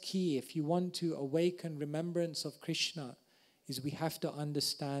first key, if you want to awaken remembrance of Krishna, is we have to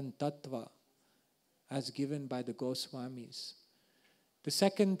understand Tattva as given by the Goswamis. The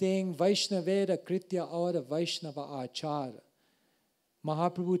second thing, Vaishnavera Kritya Aura Vaishnava Achar.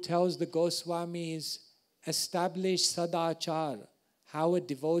 Mahaprabhu tells the Goswamis, establish Sadachar, how a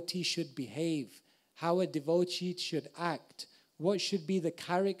devotee should behave, how a devotee should act, what should be the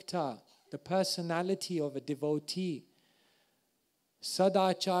character, the personality of a devotee.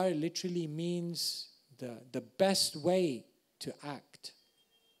 Sadachar literally means the best way to act.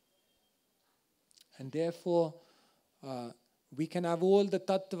 And therefore, we can have all the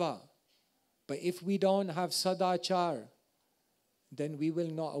tattva, but if we don't have sadachar, then we will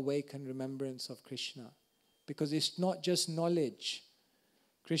not awaken remembrance of Krishna. Because it's not just knowledge.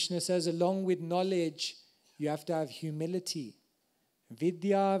 Krishna says along with knowledge, you have to have humility.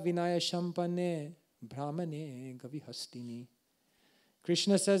 Vidya vinaya shampane brahmane gavihastini.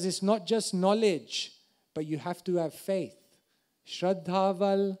 Krishna says it's not just knowledge, but you have to have faith.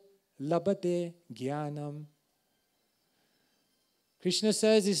 Shraddhaval labate jnanam. Krishna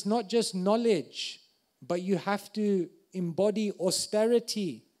says it's not just knowledge, but you have to embody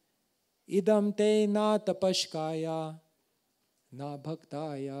austerity. Idam te na tapashkaya na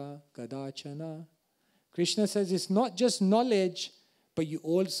bhaktaya kadachana. Krishna says it's not just knowledge, but you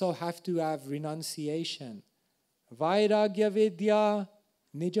also have to have renunciation. Vairagya vidya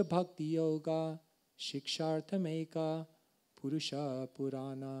nija bhakti yoga shiksharthameka purusha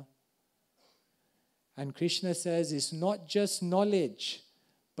purana. And Krishna says it's not just knowledge,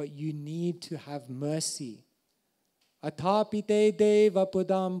 but you need to have mercy. Athapite deva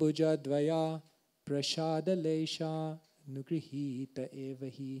pudambuja dvaya prashadalesha nugrihita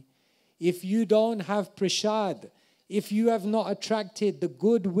evahi. If you don't have prashad, if you have not attracted the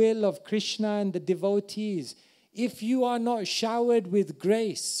goodwill of Krishna and the devotees, if you are not showered with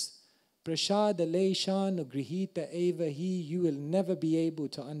grace, prashadalesha nugrihita evahi, you will never be able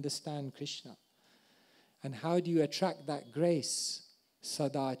to understand Krishna. And how do you attract that grace?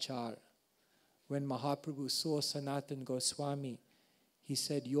 Sadachar. When Mahaprabhu saw Sanatana Goswami, he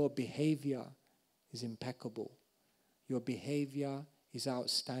said, your behavior is impeccable. Your behavior is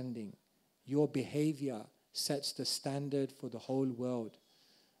outstanding. Your behavior sets the standard for the whole world.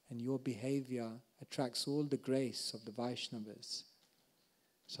 And your behavior attracts all the grace of the Vaishnavas.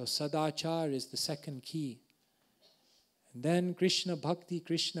 So Sadachar is the second key. And then Krishna Bhakti,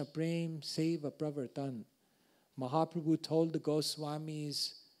 Krishna Prem, Seva Pravartan. Mahaprabhu told the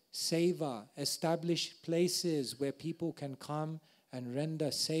Goswamis, Seva, establish places where people can come and render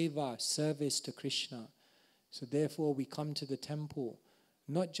seva, service to Krishna. So therefore we come to the temple,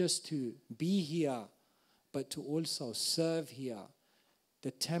 not just to be here, but to also serve here.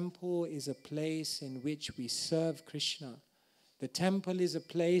 The temple is a place in which we serve Krishna. The temple is a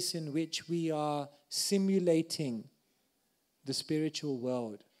place in which we are simulating the spiritual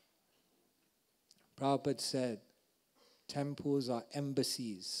world. Prabhupada said, temples are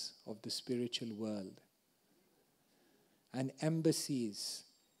embassies of the spiritual world. And embassies,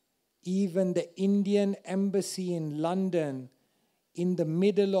 even the Indian embassy in London, in the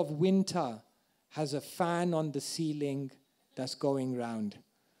middle of winter, has a fan on the ceiling that's going round.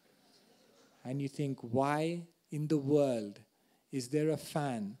 And you think, why in the world is there a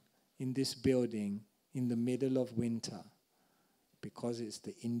fan in this building in the middle of winter? Because it's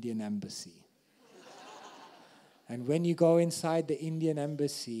the Indian embassy. And when you go inside the Indian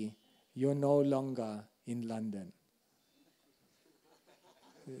embassy, you're no longer in London.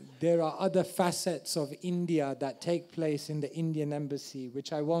 There are other facets of India that take place in the Indian embassy,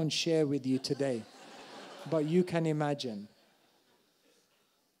 which I won't share with you today, but you can imagine.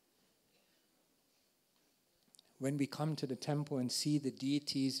 When we come to the temple and see the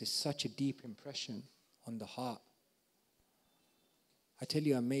deities, it's such a deep impression on the heart. I tell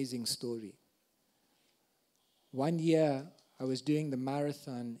you an amazing story. One year, I was doing the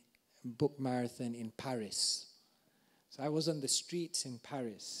book marathon in Paris. So I was on the streets in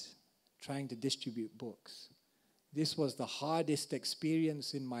Paris trying to distribute books. This was the hardest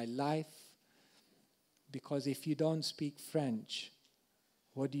experience in my life because if you don't speak French,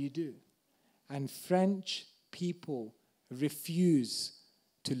 what do? And French people refuse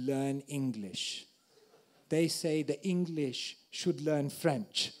to learn English. They say the English should learn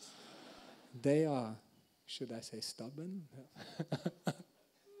French. They are, should I say stubborn?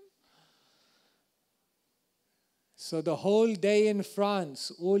 So the whole day in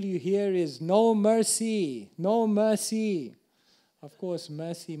France, all you hear is no mercy, no mercy. Of course,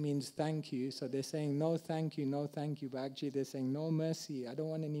 mercy means thank you. So they're saying no thank you, no thank you. But actually they're saying no mercy. I don't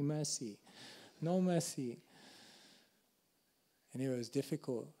want any mercy. No mercy. Anyway, it was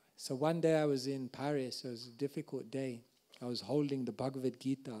difficult. So one day I was in Paris. It was a difficult day. I was holding the Bhagavad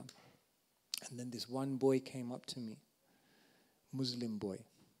Gita. And then this one boy came up to me. Muslim boy.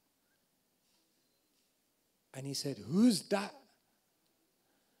 And he said, "Who's that?"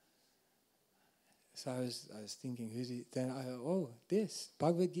 So I was thinking, who's he? Then I thought, oh, this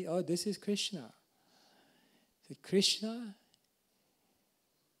Bhagavad Gita. Oh, this is Krishna. I said, Krishna?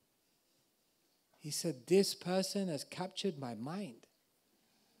 He said, this person has captured my mind.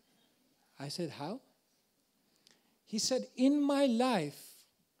 I said, how? He said, in my life,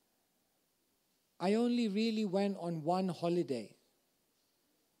 I only really went on one holiday.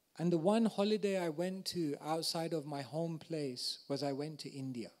 And the one holiday I went to outside of my home place was I went to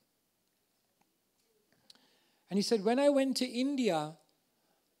India. And he said, when I went to India,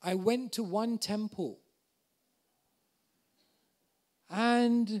 I went to one temple.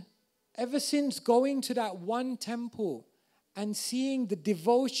 And ever since going to that one temple and seeing the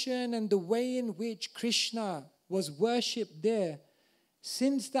devotion and the way in which Krishna was worshipped there,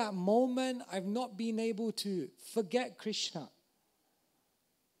 since that moment, I've not been able to forget Krishna.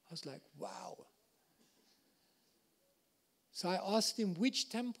 I was like, wow. So I asked him, which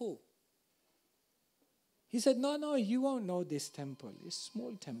temple? He said, no, you won't know this temple. It's a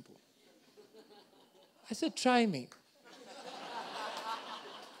small temple. I said, try me.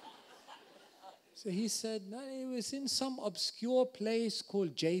 So he said, no, it was in some obscure place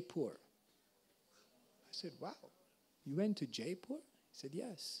called Jaipur. I said, wow, you went to Jaipur? He said,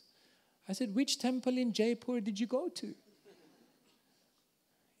 yes. I said, which temple in Jaipur did you go to?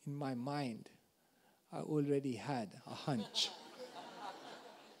 In my mind, I already had a hunch.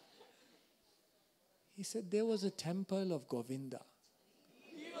 He said, there was a temple of Govinda.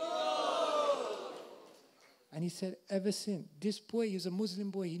 And he said, ever since, this boy, he was a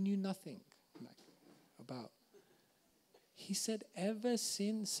Muslim boy, he knew nothing about. He said, ever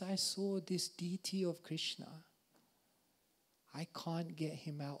since I saw this deity of Krishna, I can't get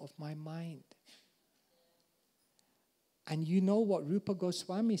him out of my mind. And you know what Rupa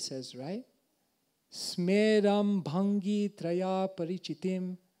Goswami says, right? Smeram bhangi traya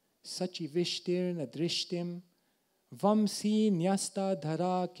parichitim sachivishtirna drishtim vamsi nyasta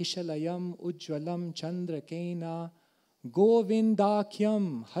dhara kishalayam ujwalam chandrakena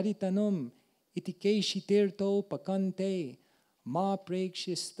govindakyam haritanum itikeshitirto pakante ma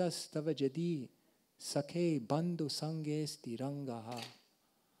prekshistas tavajadi sakhe bandhu sange stirangaha.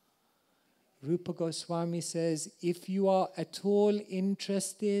 Rupa Goswami says, if you are at all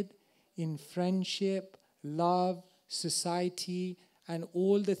interested in friendship, love, society, and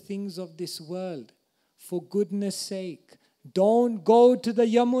all the things of this world, for goodness sake, don't go to the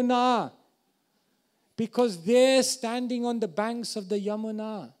Yamuna. Because there, standing on the banks of the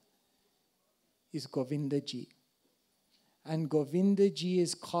Yamuna, is Govindaji. And Govindaji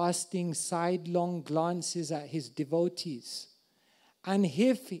is casting sidelong glances at his devotees. And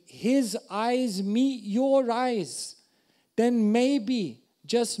if his eyes meet your eyes, then maybe,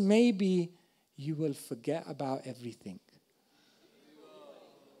 just maybe, you will forget about everything.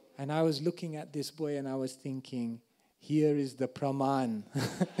 And I was looking at this boy and I was thinking, here is the praman.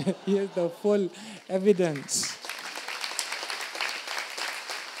 Here's the full evidence.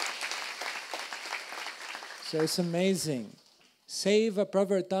 So it's amazing. Seva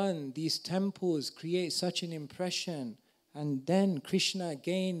Pravartan, these temples create such an impression. And then Krishna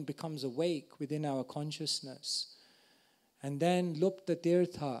again becomes awake within our consciousness. And then Lupta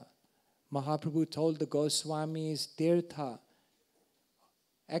Tirtha, Mahaprabhu told the Goswamis, Tirtha,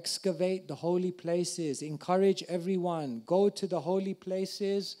 excavate the holy places, encourage everyone, go to the holy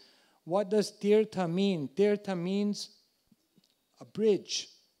places. What does Tirtha mean? Tirtha means a bridge.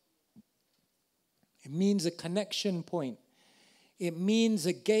 It means a connection point. It means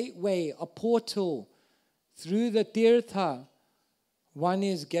a gateway, a portal. Through the Tirtha, one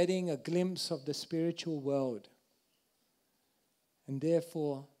is getting a glimpse of the spiritual world. And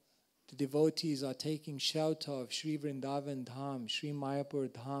therefore, the devotees are taking shelter of Sri Vrindavan Dham, Sri Mayapur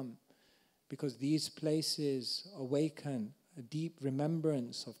Dham, because these places awaken a deep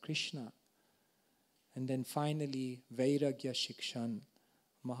remembrance of Krishna. And then finally, Vairagya Shikshan.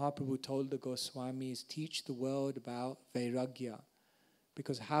 Mahaprabhu told the Goswamis, teach the world about Vairagya.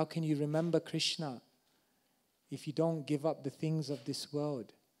 Because how can you remember Krishna if you don't give up the things of this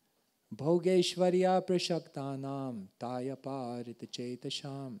world? Bhogeshvarya prashaktanam tayaparita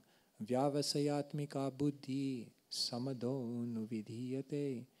chetasham vyavasayatmika buddhi samado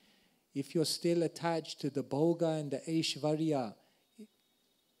nuvidhiyate. If you're still attached to the bhoga and the aishvarya,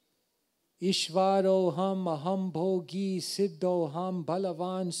 ishvaroham aham bhogi siddhoham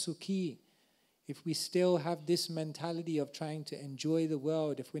balavan sukhi. if we still have this mentality of trying to enjoy the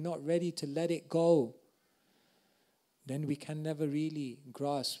world, if we're not ready to let it go, then we can never really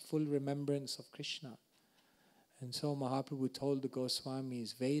grasp full remembrance of Krishna. And so Mahaprabhu told the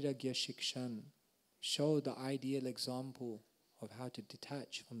Goswamis, Vairagya Shikshan, show the ideal example of how to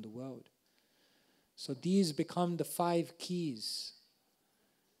detach from the world. So these become the 5 keys.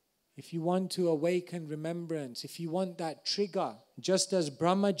 If you want to awaken remembrance, if you want that trigger, just as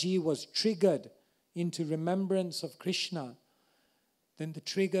Brahmaji was triggered into remembrance of Krishna, then the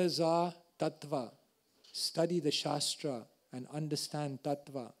triggers are tattva. Study the Shastra and understand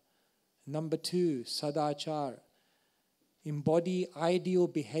tattva. Number 2, sadachar. Embody ideal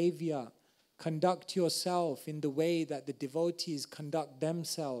behavior. Conduct yourself in the way that the devotees conduct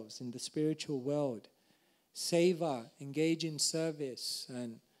themselves in the spiritual world. Seva, engage in service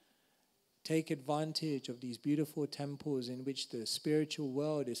and take advantage of these beautiful temples in which the spiritual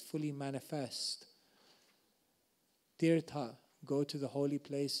world is fully manifest. Tirtha, go to the holy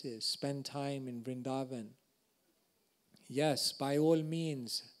places, spend time in Vrindavan. Yes, by all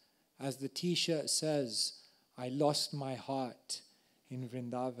means, as the t-shirt says, I lost my heart in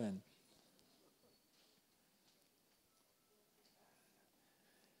Vrindavan.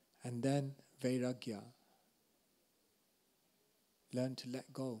 And then Vairagya. Learn to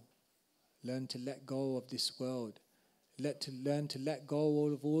let go. Learn to let go of this world. Learn to let go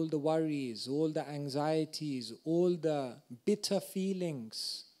of all the worries, all the anxieties, all the bitter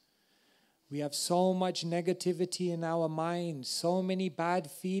feelings. We have so much negativity in our minds, so many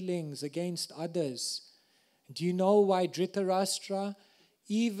bad feelings against others. Do you know why Dhritarashtra,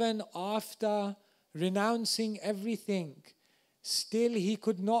 even after renouncing everything, still he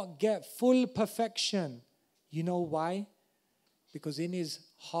could not get full perfection? You know why? Because in his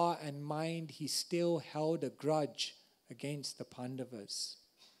heart and mind, he still held a grudge against the Pandavas.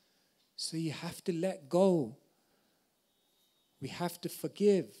 So you have to let go. We have to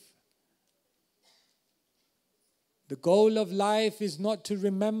forgive. The goal of life is not to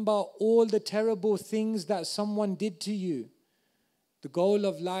remember all the terrible things that someone did to you. The goal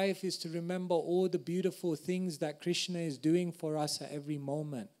of life is to remember all the beautiful things that Krishna is doing for us at every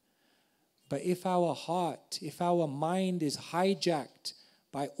moment. But if our heart, if our mind is hijacked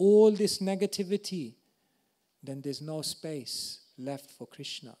by all this negativity, then there's no space left for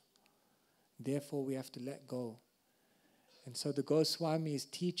Krishna. Therefore, we have to let go. And so the Goswamis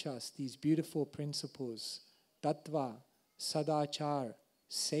teach us these beautiful principles. Tattva, sadachar,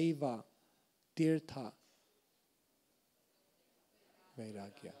 seva, tirtha,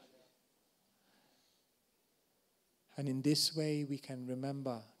 vairagya. And in this way, we can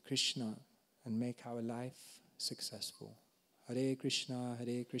remember Krishna and make our life successful. Hare Krishna,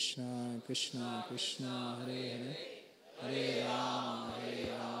 Krishna Krishna, Hare Hare, Hare Rama,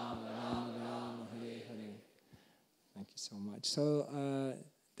 Rama Rama, Hare Hare. Thank you so much. So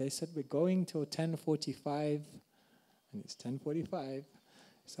they said we're going till 10:45, and it's 10:45.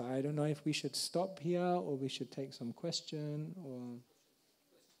 So I don't know if we should stop here or we should take some question, or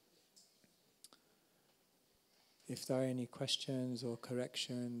if there are any questions or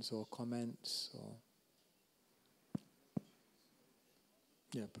corrections or comments or...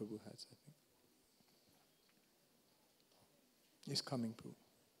 Yeah, Prabhu has, I think. It's coming, Prabhu.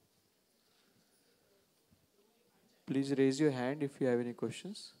 Please raise your hand if you have any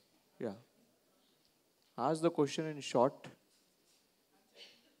questions. Yeah. Ask the question in short.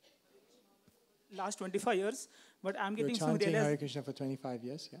 Last 25 years, but I'm You're getting some chanting realization. Hare Krishna for 25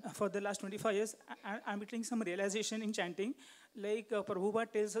 years, yeah? For the last 25 years, I'm getting some realization in chanting. Like Prabhupada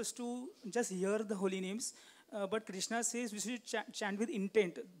tells us to just hear the holy names, but Krishna says we should chant with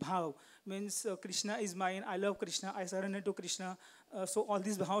intent. Bhav means Krishna is mine, I love Krishna, I surrender to Krishna. So all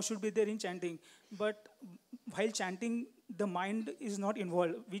these bhav should be there in chanting. But while chanting, the mind is not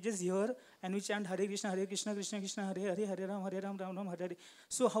involved. We just hear and we chant Hare Krishna, Krishna Krishna, Hare Hare, Hare Ram, Ram Ram, Hare Hare.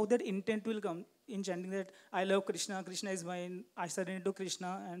 So how that intent will come in chanting that I love Krishna, Krishna is mine, I surrender to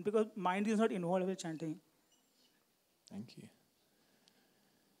Krishna, and because mind is not involved with chanting. Thank you.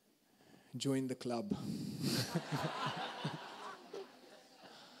 Join the club.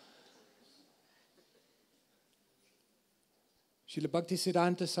 Srila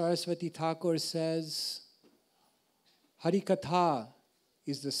Bhaktisiddhanta Saraswati Thakur says, Hari Katha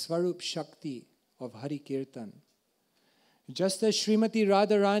is the Swarup Shakti of Hari Kirtan. Just as Srimati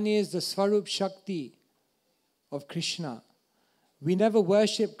Radharani is the Swarup Shakti of Krishna. We never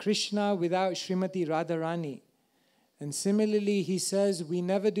worship Krishna without Srimati Radharani. And similarly, he says, we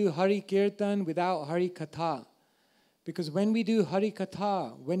never do Hari Kirtan without Hari Katha. Because when we do Hari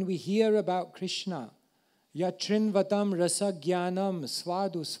Katha, when we hear about Krishna, Yatrinvatam rasa jnanam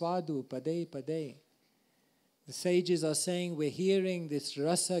svadu svadu pade pade. The sages are saying we're hearing this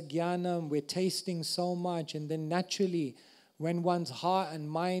rasa jnanam, we're tasting so much, and then naturally when one's heart and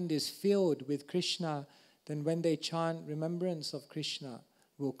mind is filled with Krishna, then when they chant, remembrance of Krishna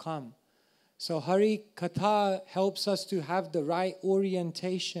will come. So Hari Katha helps us to have the right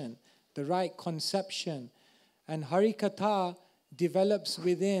orientation, the right conception. And Hari Katha develops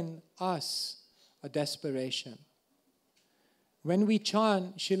within us a desperation. When we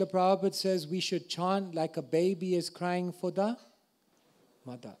chant, Srila Prabhupada says we should chant like a baby is crying for the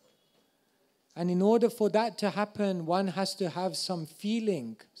mother. And in order for that to happen, one has to have some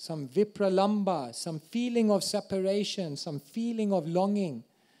feeling, some vipralamba, some feeling of separation, some feeling of longing.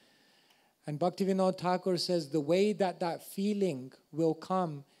 And Bhaktivinoda Thakur says the way that that feeling will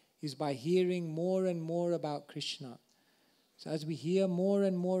come is by hearing more and more about Krishna. So as we hear more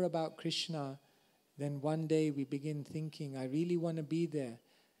and more about Krishna, then one day we begin thinking, I really want to be there.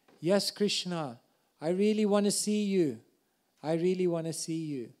 Yes, Krishna, I really want to see you. I really want to see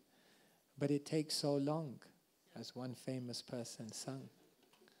you. But it takes so long, as one famous person sung,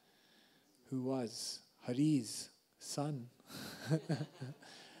 who was Hari's son,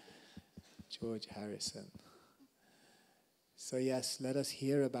 George Harrison. So yes, let us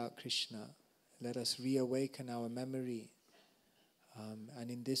hear about Krishna. Let us reawaken our memory. And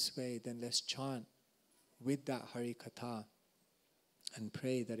in this way, then let's chant with that Hari Katha and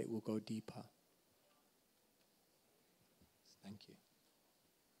pray that it will go deeper. Thank you.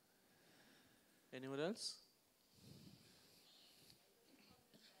 Anyone else?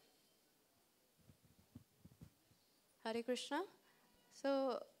 Hare Krishna.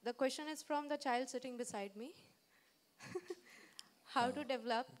 So the question is from the child sitting beside me. How to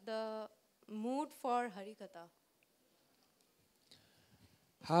develop the mood for Hari Katha?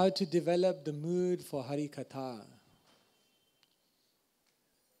 How to develop the mood for Hari Katha.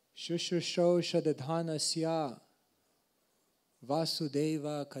 Shushusho shadadhanasya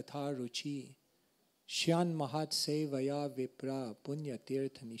Vasudeva Katha Ruchi Shyan Mahat Sevaya Vipra Punya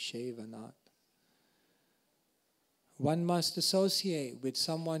Tirtha Nishevanat. One must associate with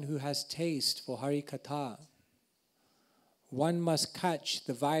someone who has taste for Hari Katha. One must catch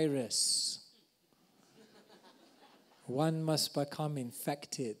the virus. One must become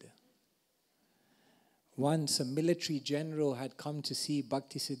infected. Once a military general had come to see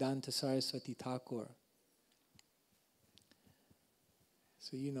Bhaktisiddhanta Saraswati Thakur.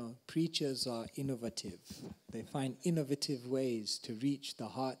 So, preachers are innovative. They find innovative ways to reach the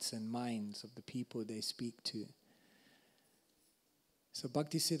hearts and minds of the people they speak to. So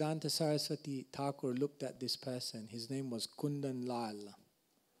Bhaktisiddhanta Saraswati Thakur looked at this person. His name was Kundan Lal.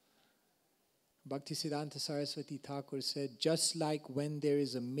 Bhaktisiddhanta Saraswati Thakur said, just like when there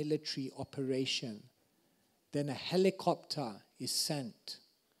is a military operation, then a helicopter is sent.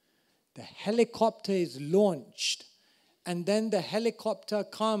 The helicopter is launched, and then the helicopter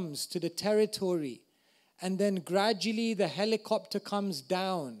comes to the territory, and then gradually the helicopter comes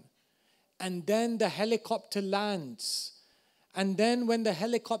down, and then the helicopter lands. And then when the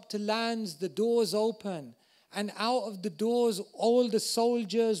helicopter lands, the doors open, and out of the doors, all the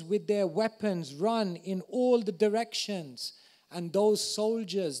soldiers with their weapons run in all the directions. And those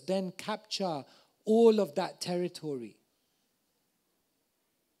soldiers then capture all of that territory.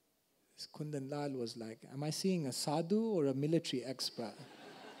 Kundan Lal was like, am I seeing a sadhu or a military expert?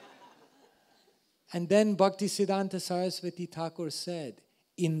 And then Bhaktisiddhanta Saraswati Thakur said,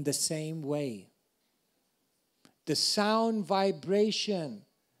 in the same way, the sound vibration,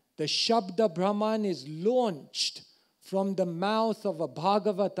 the Shabda Brahman is launched from the mouth of a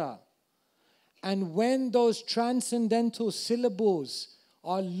Bhagavata. And when those transcendental syllables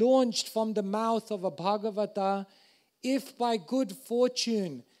are launched from the mouth of a Bhagavata, if by good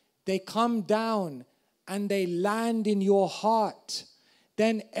fortune they come down and they land in your heart,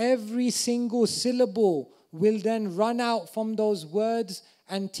 then every single syllable will then run out from those words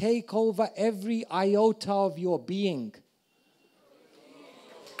and take over every iota of your being.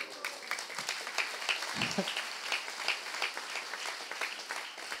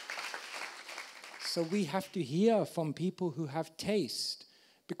 So we have to hear from people who have taste.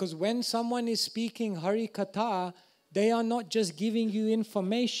 Because when someone is speaking Hari Katha, they are not just giving you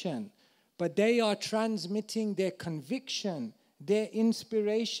information, but they are transmitting their conviction, their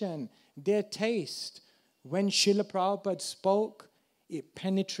inspiration, their taste. When Srila Prabhupada spoke, it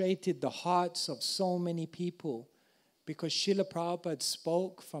penetrated the hearts of so many people because Srila Prabhupada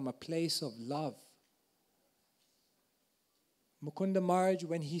spoke from a place of love. Mukunda Maharaj,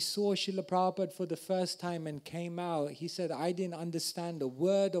 when he saw Srila Prabhupada for the first time and came out, he said, I didn't understand a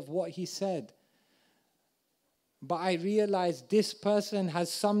word of what he said. but I realize this person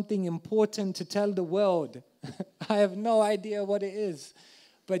has something important to tell the world. I have no idea what it is.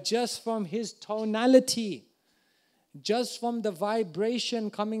 But just from his tonality, just from the vibration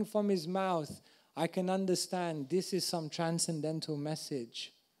coming from his mouth, I can understand this is some transcendental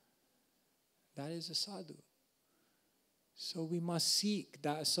message. That is a sadhu. So we must seek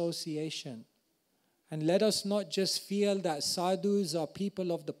that association. And let us not just feel that sadhus are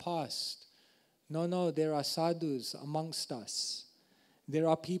people of the past. No, there are sadhus amongst us. There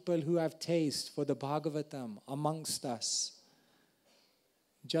are people who have taste for the Bhagavatam amongst us.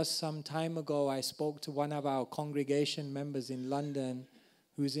 Just some time ago, I spoke to one of our congregation members in London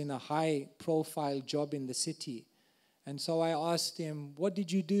who's in a high-profile job in the city. And so I asked him, what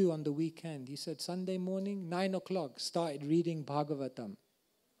did you do on the weekend? He said, Sunday morning, 9 o'clock, started reading Bhagavatam.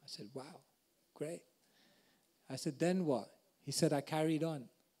 I said, wow, great. I said, then what? He said, I carried on.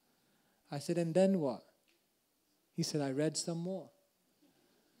 I said, and then what? He said, I read some more.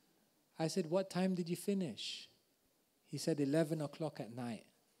 I said, what time did you finish? He said, 11 o'clock at night.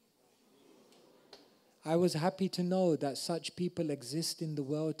 I was happy to know that such people exist in the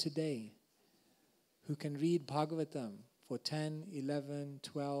world today who can read Bhagavatam for 10, 11,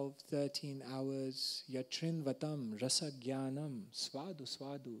 12, 13 hours. Yatrin vatam rasa jnanam svadu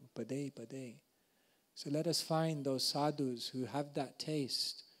svadu pade pade. So let us find those sadhus who have that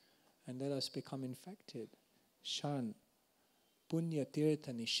taste and let us become infected. Shan, punya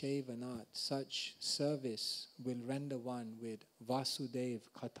tirtha nishevanat. Such service will render one with Vasudev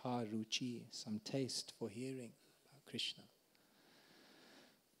katha ruchi, some taste for hearing about Krishna.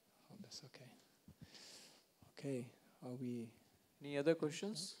 Oh, that's okay. Okay, are we... Any other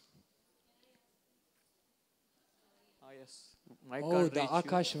questions? Yes. Oh, the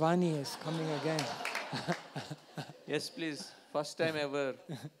Akashvani is coming again. Yes, please. First time ever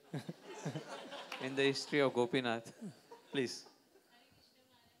in the history of Gopinath. Please.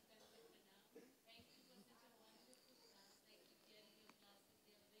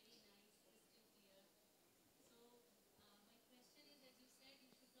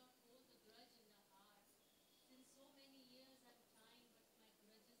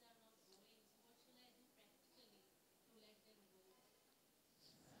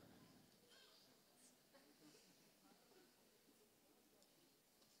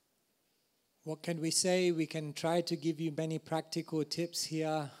 What can we say? We can try to give you many practical tips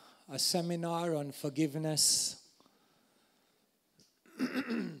here. A seminar on forgiveness.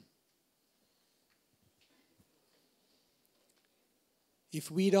 If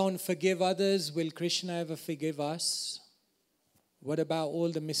we don't forgive others, will Krishna ever forgive us? What about all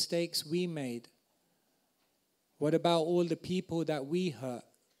the mistakes we made? What about all the people that we hurt?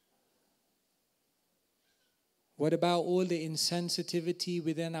 What about all the insensitivity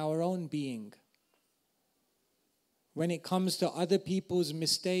within our own being? When it comes to other people's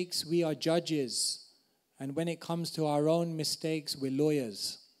mistakes, we are judges. And when it comes to our own mistakes, we're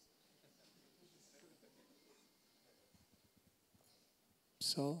lawyers.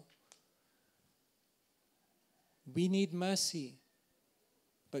 So, we need mercy.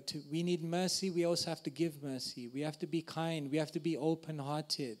 But we need mercy, we also have to give mercy. We have to be kind. We have to be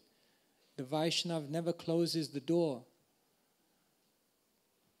open-hearted. The Vaishnav never closes the door.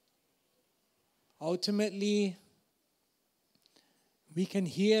 Ultimately, we can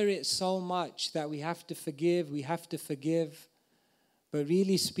hear it so much that we have to forgive, we have to forgive. But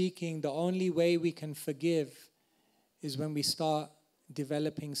really speaking, the only way we can forgive is when we start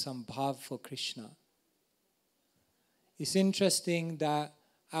developing some bhav for Krishna. It's interesting that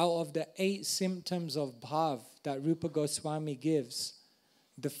out of the 8 symptoms of bhav that Rupa Goswami gives,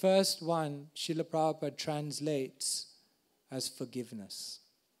 the first one, Srila Prabhupada translates as forgiveness.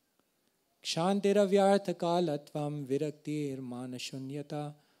 Kshantiravyartha kalatvam viraktir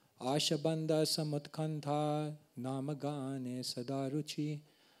manashunyata ashabandha samutkantha namagane sadaruchi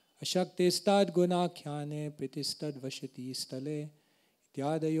ashaktistad gunakhyane pritistad vashati stale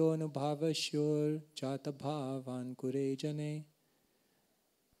ityadayo nubhavashyur jatabhavan kurejane.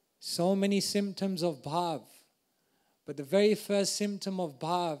 So many symptoms of bhav. But the very first symptom of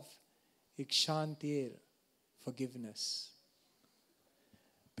bhav is kshantir, forgiveness.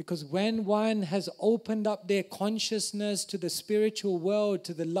 Because when one has opened up their consciousness to the spiritual world,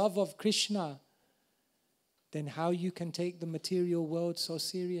 to the love of Krishna, then how you can take the material world so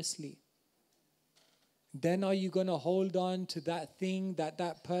seriously? Then are you going to hold on to that thing that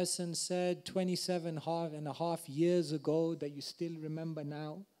that person said 27 and a half years ago that you still remember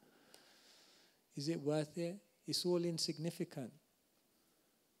now? Is it worth it? It's all insignificant.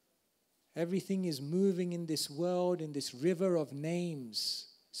 Everything is moving in this world, in this river of names.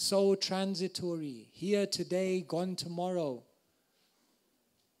 so transitory, here today, gone tomorrow.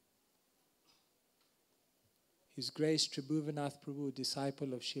 His Grace Tribhuvanath Prabhu,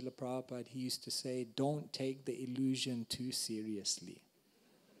 disciple of Srila Prabhupada, he used to say, don't take the illusion too seriously.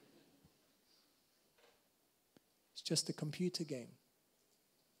 It's just a computer game.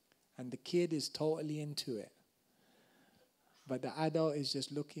 And the kid is totally into it. But the adult is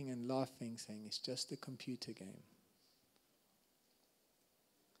just looking and laughing, saying, it's just a computer game.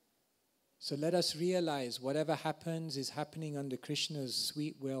 So let us realize whatever happens is happening under Krishna's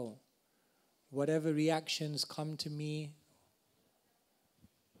sweet will. Whatever reactions come to me,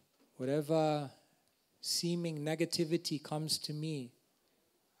 whatever seeming negativity comes to me,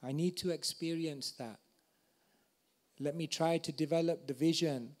 I need to experience that. Let me try to develop the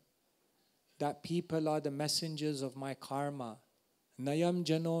vision that people are the messengers of my karma. Nayam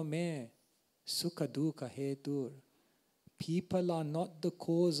jano me sukha dukha hetur. People are not the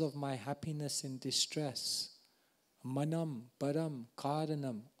cause of my happiness and distress. Manam param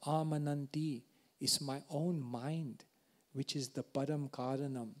karanam amananti is my own mind, which is the param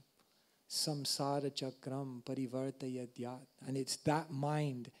karanam. Samsara chakram parivartayadyat. And it's that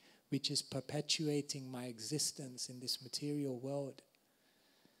mind which is perpetuating my existence in this material world.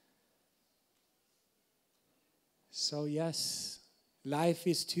 So yes, life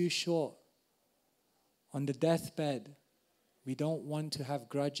is too short. On the deathbed, we don't want to have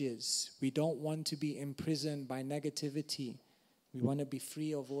grudges. We don't want to be imprisoned by negativity. We want to be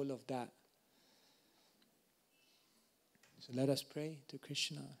free of all of that. So let us pray to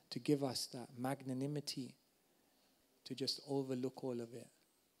Krishna to give us that magnanimity to just overlook all of it.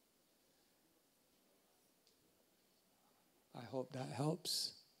 I hope that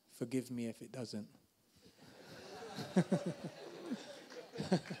helps. Forgive me if it doesn't. Thank you.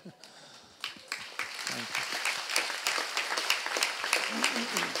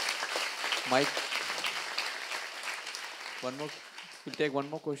 Mike. One more. We'll take one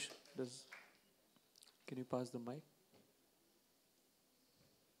more question. Can you pass the mic?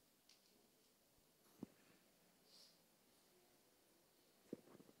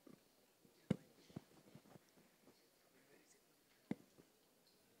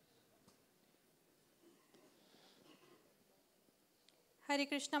 Hare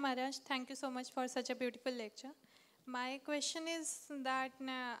Krishna Maharaj, thank you so much for such a beautiful lecture. My question is that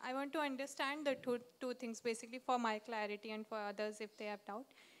I want to understand the two things basically for my clarity and for others if they have doubt.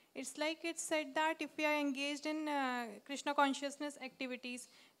 It's like it's said that if we are engaged in Krishna consciousness activities,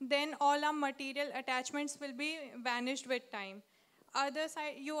 then all our material attachments will be vanished with time. Other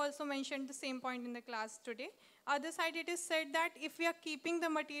side, you also mentioned the same point in the class today. Other side, it is said that if we are keeping the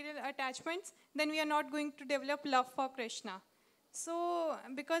material attachments, then we are not going to develop love for Krishna. So,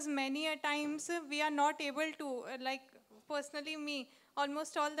 because many a times we are not able to, like personally me,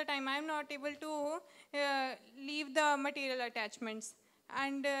 almost all the time I am not able to leave the material attachments.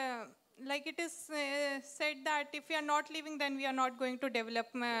 And like it is said that if we are not leaving, then we are not going to develop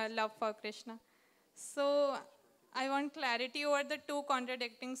love for Krishna. So, I want clarity over the two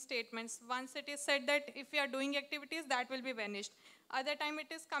contradicting statements. Once it is said that if we are doing activities, that will be vanished. Other time it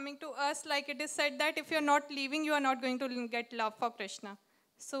is coming to us like it is said that if you are not leaving, you are not going to get love for Krishna.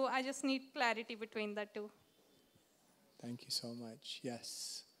 So I just need clarity between the two. Thank you so much.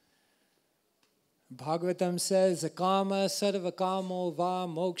 Yes. Bhagavatam says, Akama sarva kamo va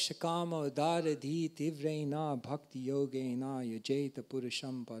moksha kamo daradhi tivrena bhakti yogena yajeta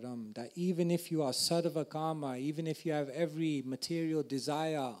purusham param. That even if you are sarva kama, even if you have every material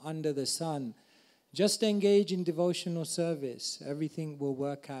desire under the sun, just engage in devotional service. Everything will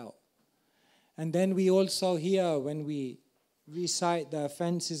work out. And then we also hear when we recite the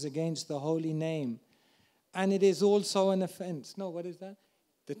offenses against the holy name. And it is also an offense. No, what is that?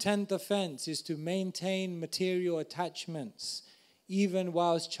 The 10th offense is to maintain material attachments even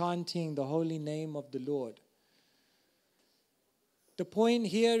whilst chanting the holy name of the Lord. The point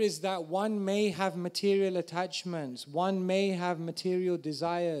here is that one may have material attachments, one may have material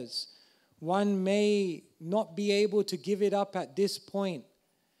desires, one may not be able to give it up at this point.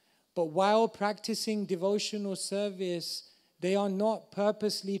 But while practicing devotional service, they are not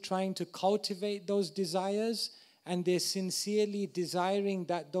purposely trying to cultivate those desires, and they're sincerely desiring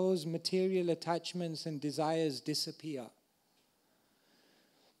that those material attachments and desires disappear.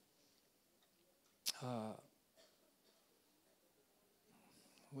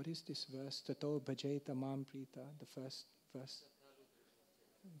 What is this verse? Tato bhajeta mam prita, the first verse.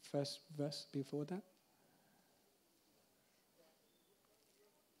 First verse before that.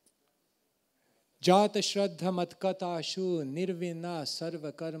 Jata Shraddha Matkatashu Nirvina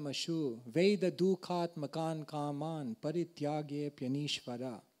Sarva Karmashu Veda Dukhat Makan Kaman Parityage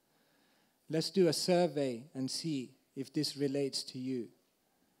Pyanishvara. Let's do a survey and see if this relates to you.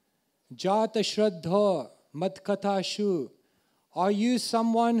 Jata Shraddha Matkatashu. Are you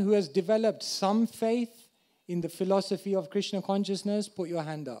someone who has developed some faith in the philosophy of Krishna consciousness? Put your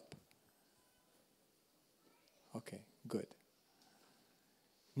hand up. Okay, good.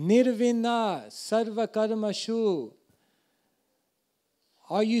 Nirvina Sarva Karmashu.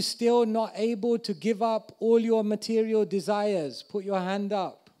 Are you still not able to give up all your material desires? Put your hand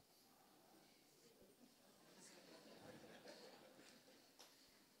up.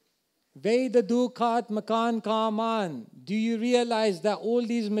 Veda Dukhat Makan Kaman. Do you realize that all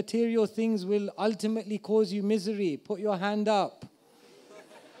these material things will ultimately cause you misery? Put your hand up.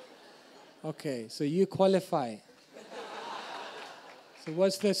 Okay, so you qualify. So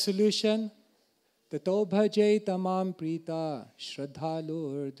what's the solution? Tato bhaje tamam prita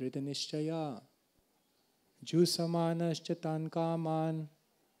shraddhalur dhritanishchaya jusamanas tan kaman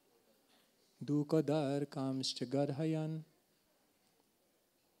dukadar kamscha garhayan.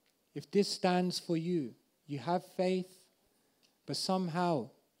 If this stands for you, you have faith, but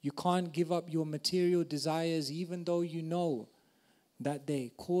somehow you can't give up your material desires even though you know that they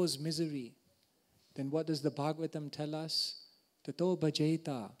cause misery, then what does the Bhagavatam tell us? Tato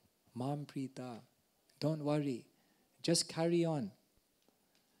bhajeta mam prita. Don't worry. Just carry on.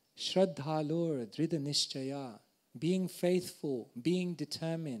 Shraddhalur dhrida nishchaya. Being faithful, being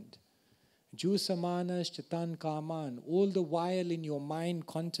determined. Jusamanas chatan kaman. All the while in your mind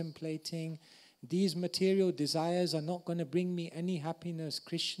contemplating, these material desires are not going to bring me any happiness.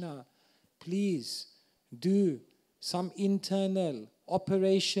 Krishna, please do some internal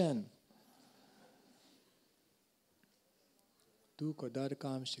operation.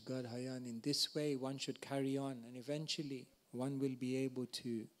 In this way, one should carry on, and eventually one will be able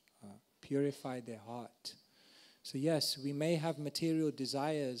to purify their heart. So yes, we may have material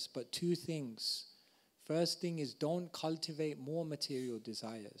desires, but two things. First thing is, don't cultivate more material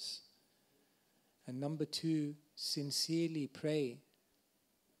desires. And number two, sincerely pray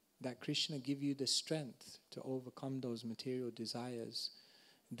that Krishna give you the strength to overcome those material desires.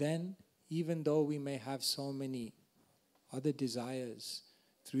 Then, even though we may have so many other desires,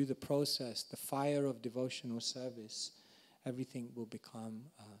 through the process, the fire of devotional service, everything will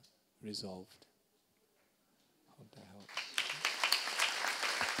become resolved. Hope that helps.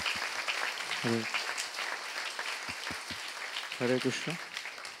 Hare Krishna.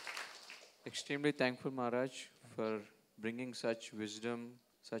 Extremely thankful, Maharaj, for bringing such wisdom,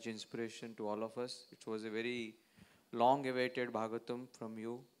 such inspiration to all of us. It was a very long-awaited Bhagavatam from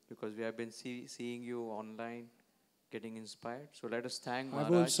you, because we have been seeing you online, getting inspired. So let us thank Maharaj.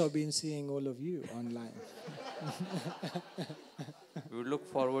 I've also been seeing all of you online. We look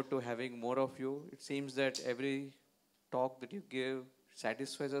forward to having more of you. It seems that every talk that you give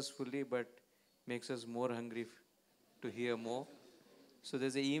satisfies us fully, but makes us more hungry to hear more. So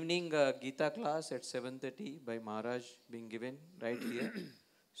there's an evening Gita class at 7:30 by Maharaj being given right here.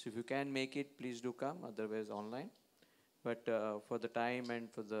 So if you can make it, please do come, otherwise online. But for the time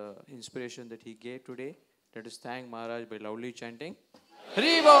and for the inspiration that he gave today, let us thank Maharaj by loudly chanting,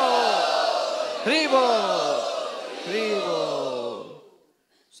 Hribo! Hribo! Hribo!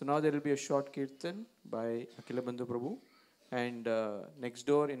 So now there will be a short kirtan by Akila Bandhu Prabhu. And next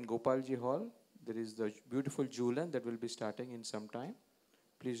door in Gopalji Hall, there is the beautiful Julan that will be starting in some time.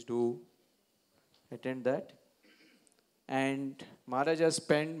 Please do attend that. And Maharaj has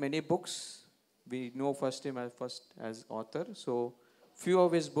penned many books. We know him as author. So few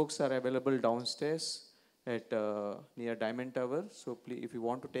of his books are available downstairs at near Diamond Tower. So please, if you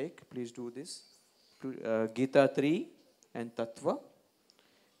want to take, please do this. Gita 3 and Tattva.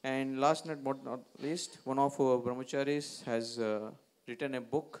 And last but not least, one of our brahmacharis has written a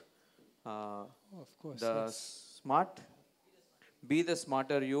book, Of course, Be the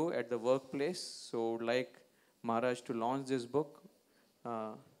Smarter You at the Workplace. So would like Maharaj to launch this book.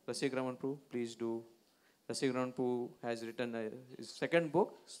 Rasikraman Prabhu, please do. Rasikraman Prabhu has written his second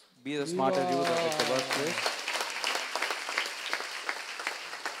book, Be the Smarter You at the Workplace.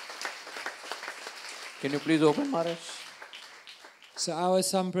 Can you please open, Maharaj? So our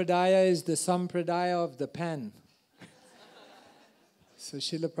sampradaya is the sampradaya of the pen. So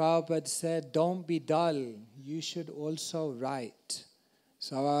Srila Prabhupada said, don't be dull, you should also write.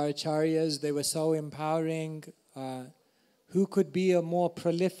 So our acharyas, they were so empowering. Who could be a more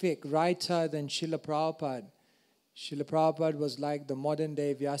prolific writer than Srila Prabhupada? Srila Prabhupada was like the modern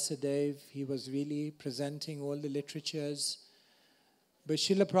day Vyasadeva. He was really presenting all the literatures. But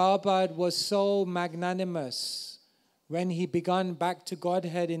Srila Prabhupada was so magnanimous when he began back to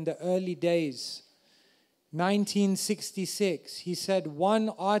Godhead in the early days. 1966, he said, one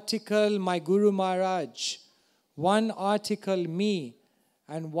article, my Guru Maharaj, one article, me,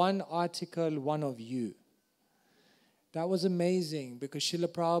 and one article, one of you. That was amazing because Srila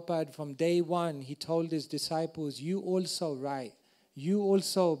Prabhupada, from day one, he told his disciples, you also write. You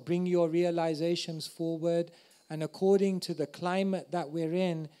also bring your realizations forward, and according to the climate that we're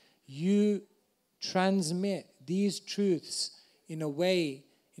in, you transmit these truths in a way,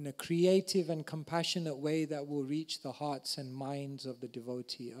 in a creative and compassionate way that will reach the hearts and minds of the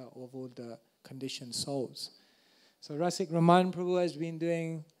devotee, of all the conditioned souls. So Rasik Raman Prabhu has been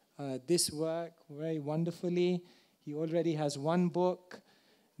doing this work very wonderfully. He already has one book.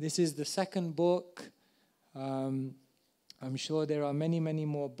 This is the second book. I'm sure there are many, many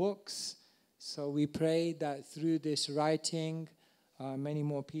more books. So we pray that through this writing, many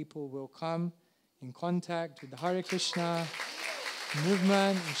more people will come in contact with the Hare Krishna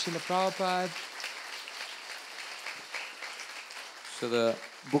movement and Srila Prabhupada. So the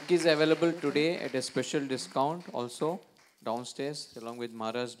book is available today at a special discount also downstairs along with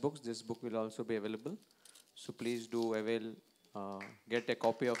Maharaj's books. This book will also be available. So please do avail, get a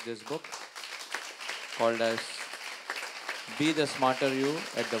copy of this book called as Be the Smarter You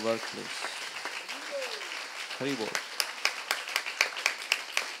at the Workplace. Hari Bol.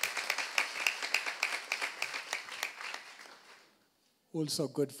 Also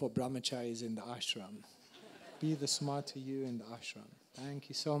good for brahmacharis in the ashram. Be the smarter you in the ashram. Thank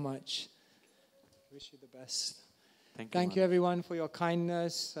you so much. Wish you the best. Thank you everyone for your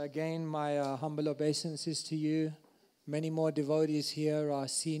kindness. Again, my humble obeisances to you. Many more devotees here are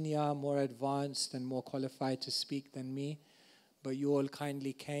senior, more advanced, and more qualified to speak than me. But you all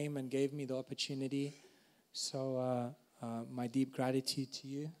kindly came and gave me the opportunity. So my deep gratitude to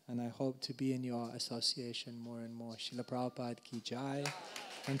you, and I hope to be in your association more and more. Srila Prabhupada ki Jaya,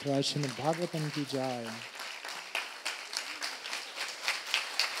 and Srimad Bhagavatam ki Jaya.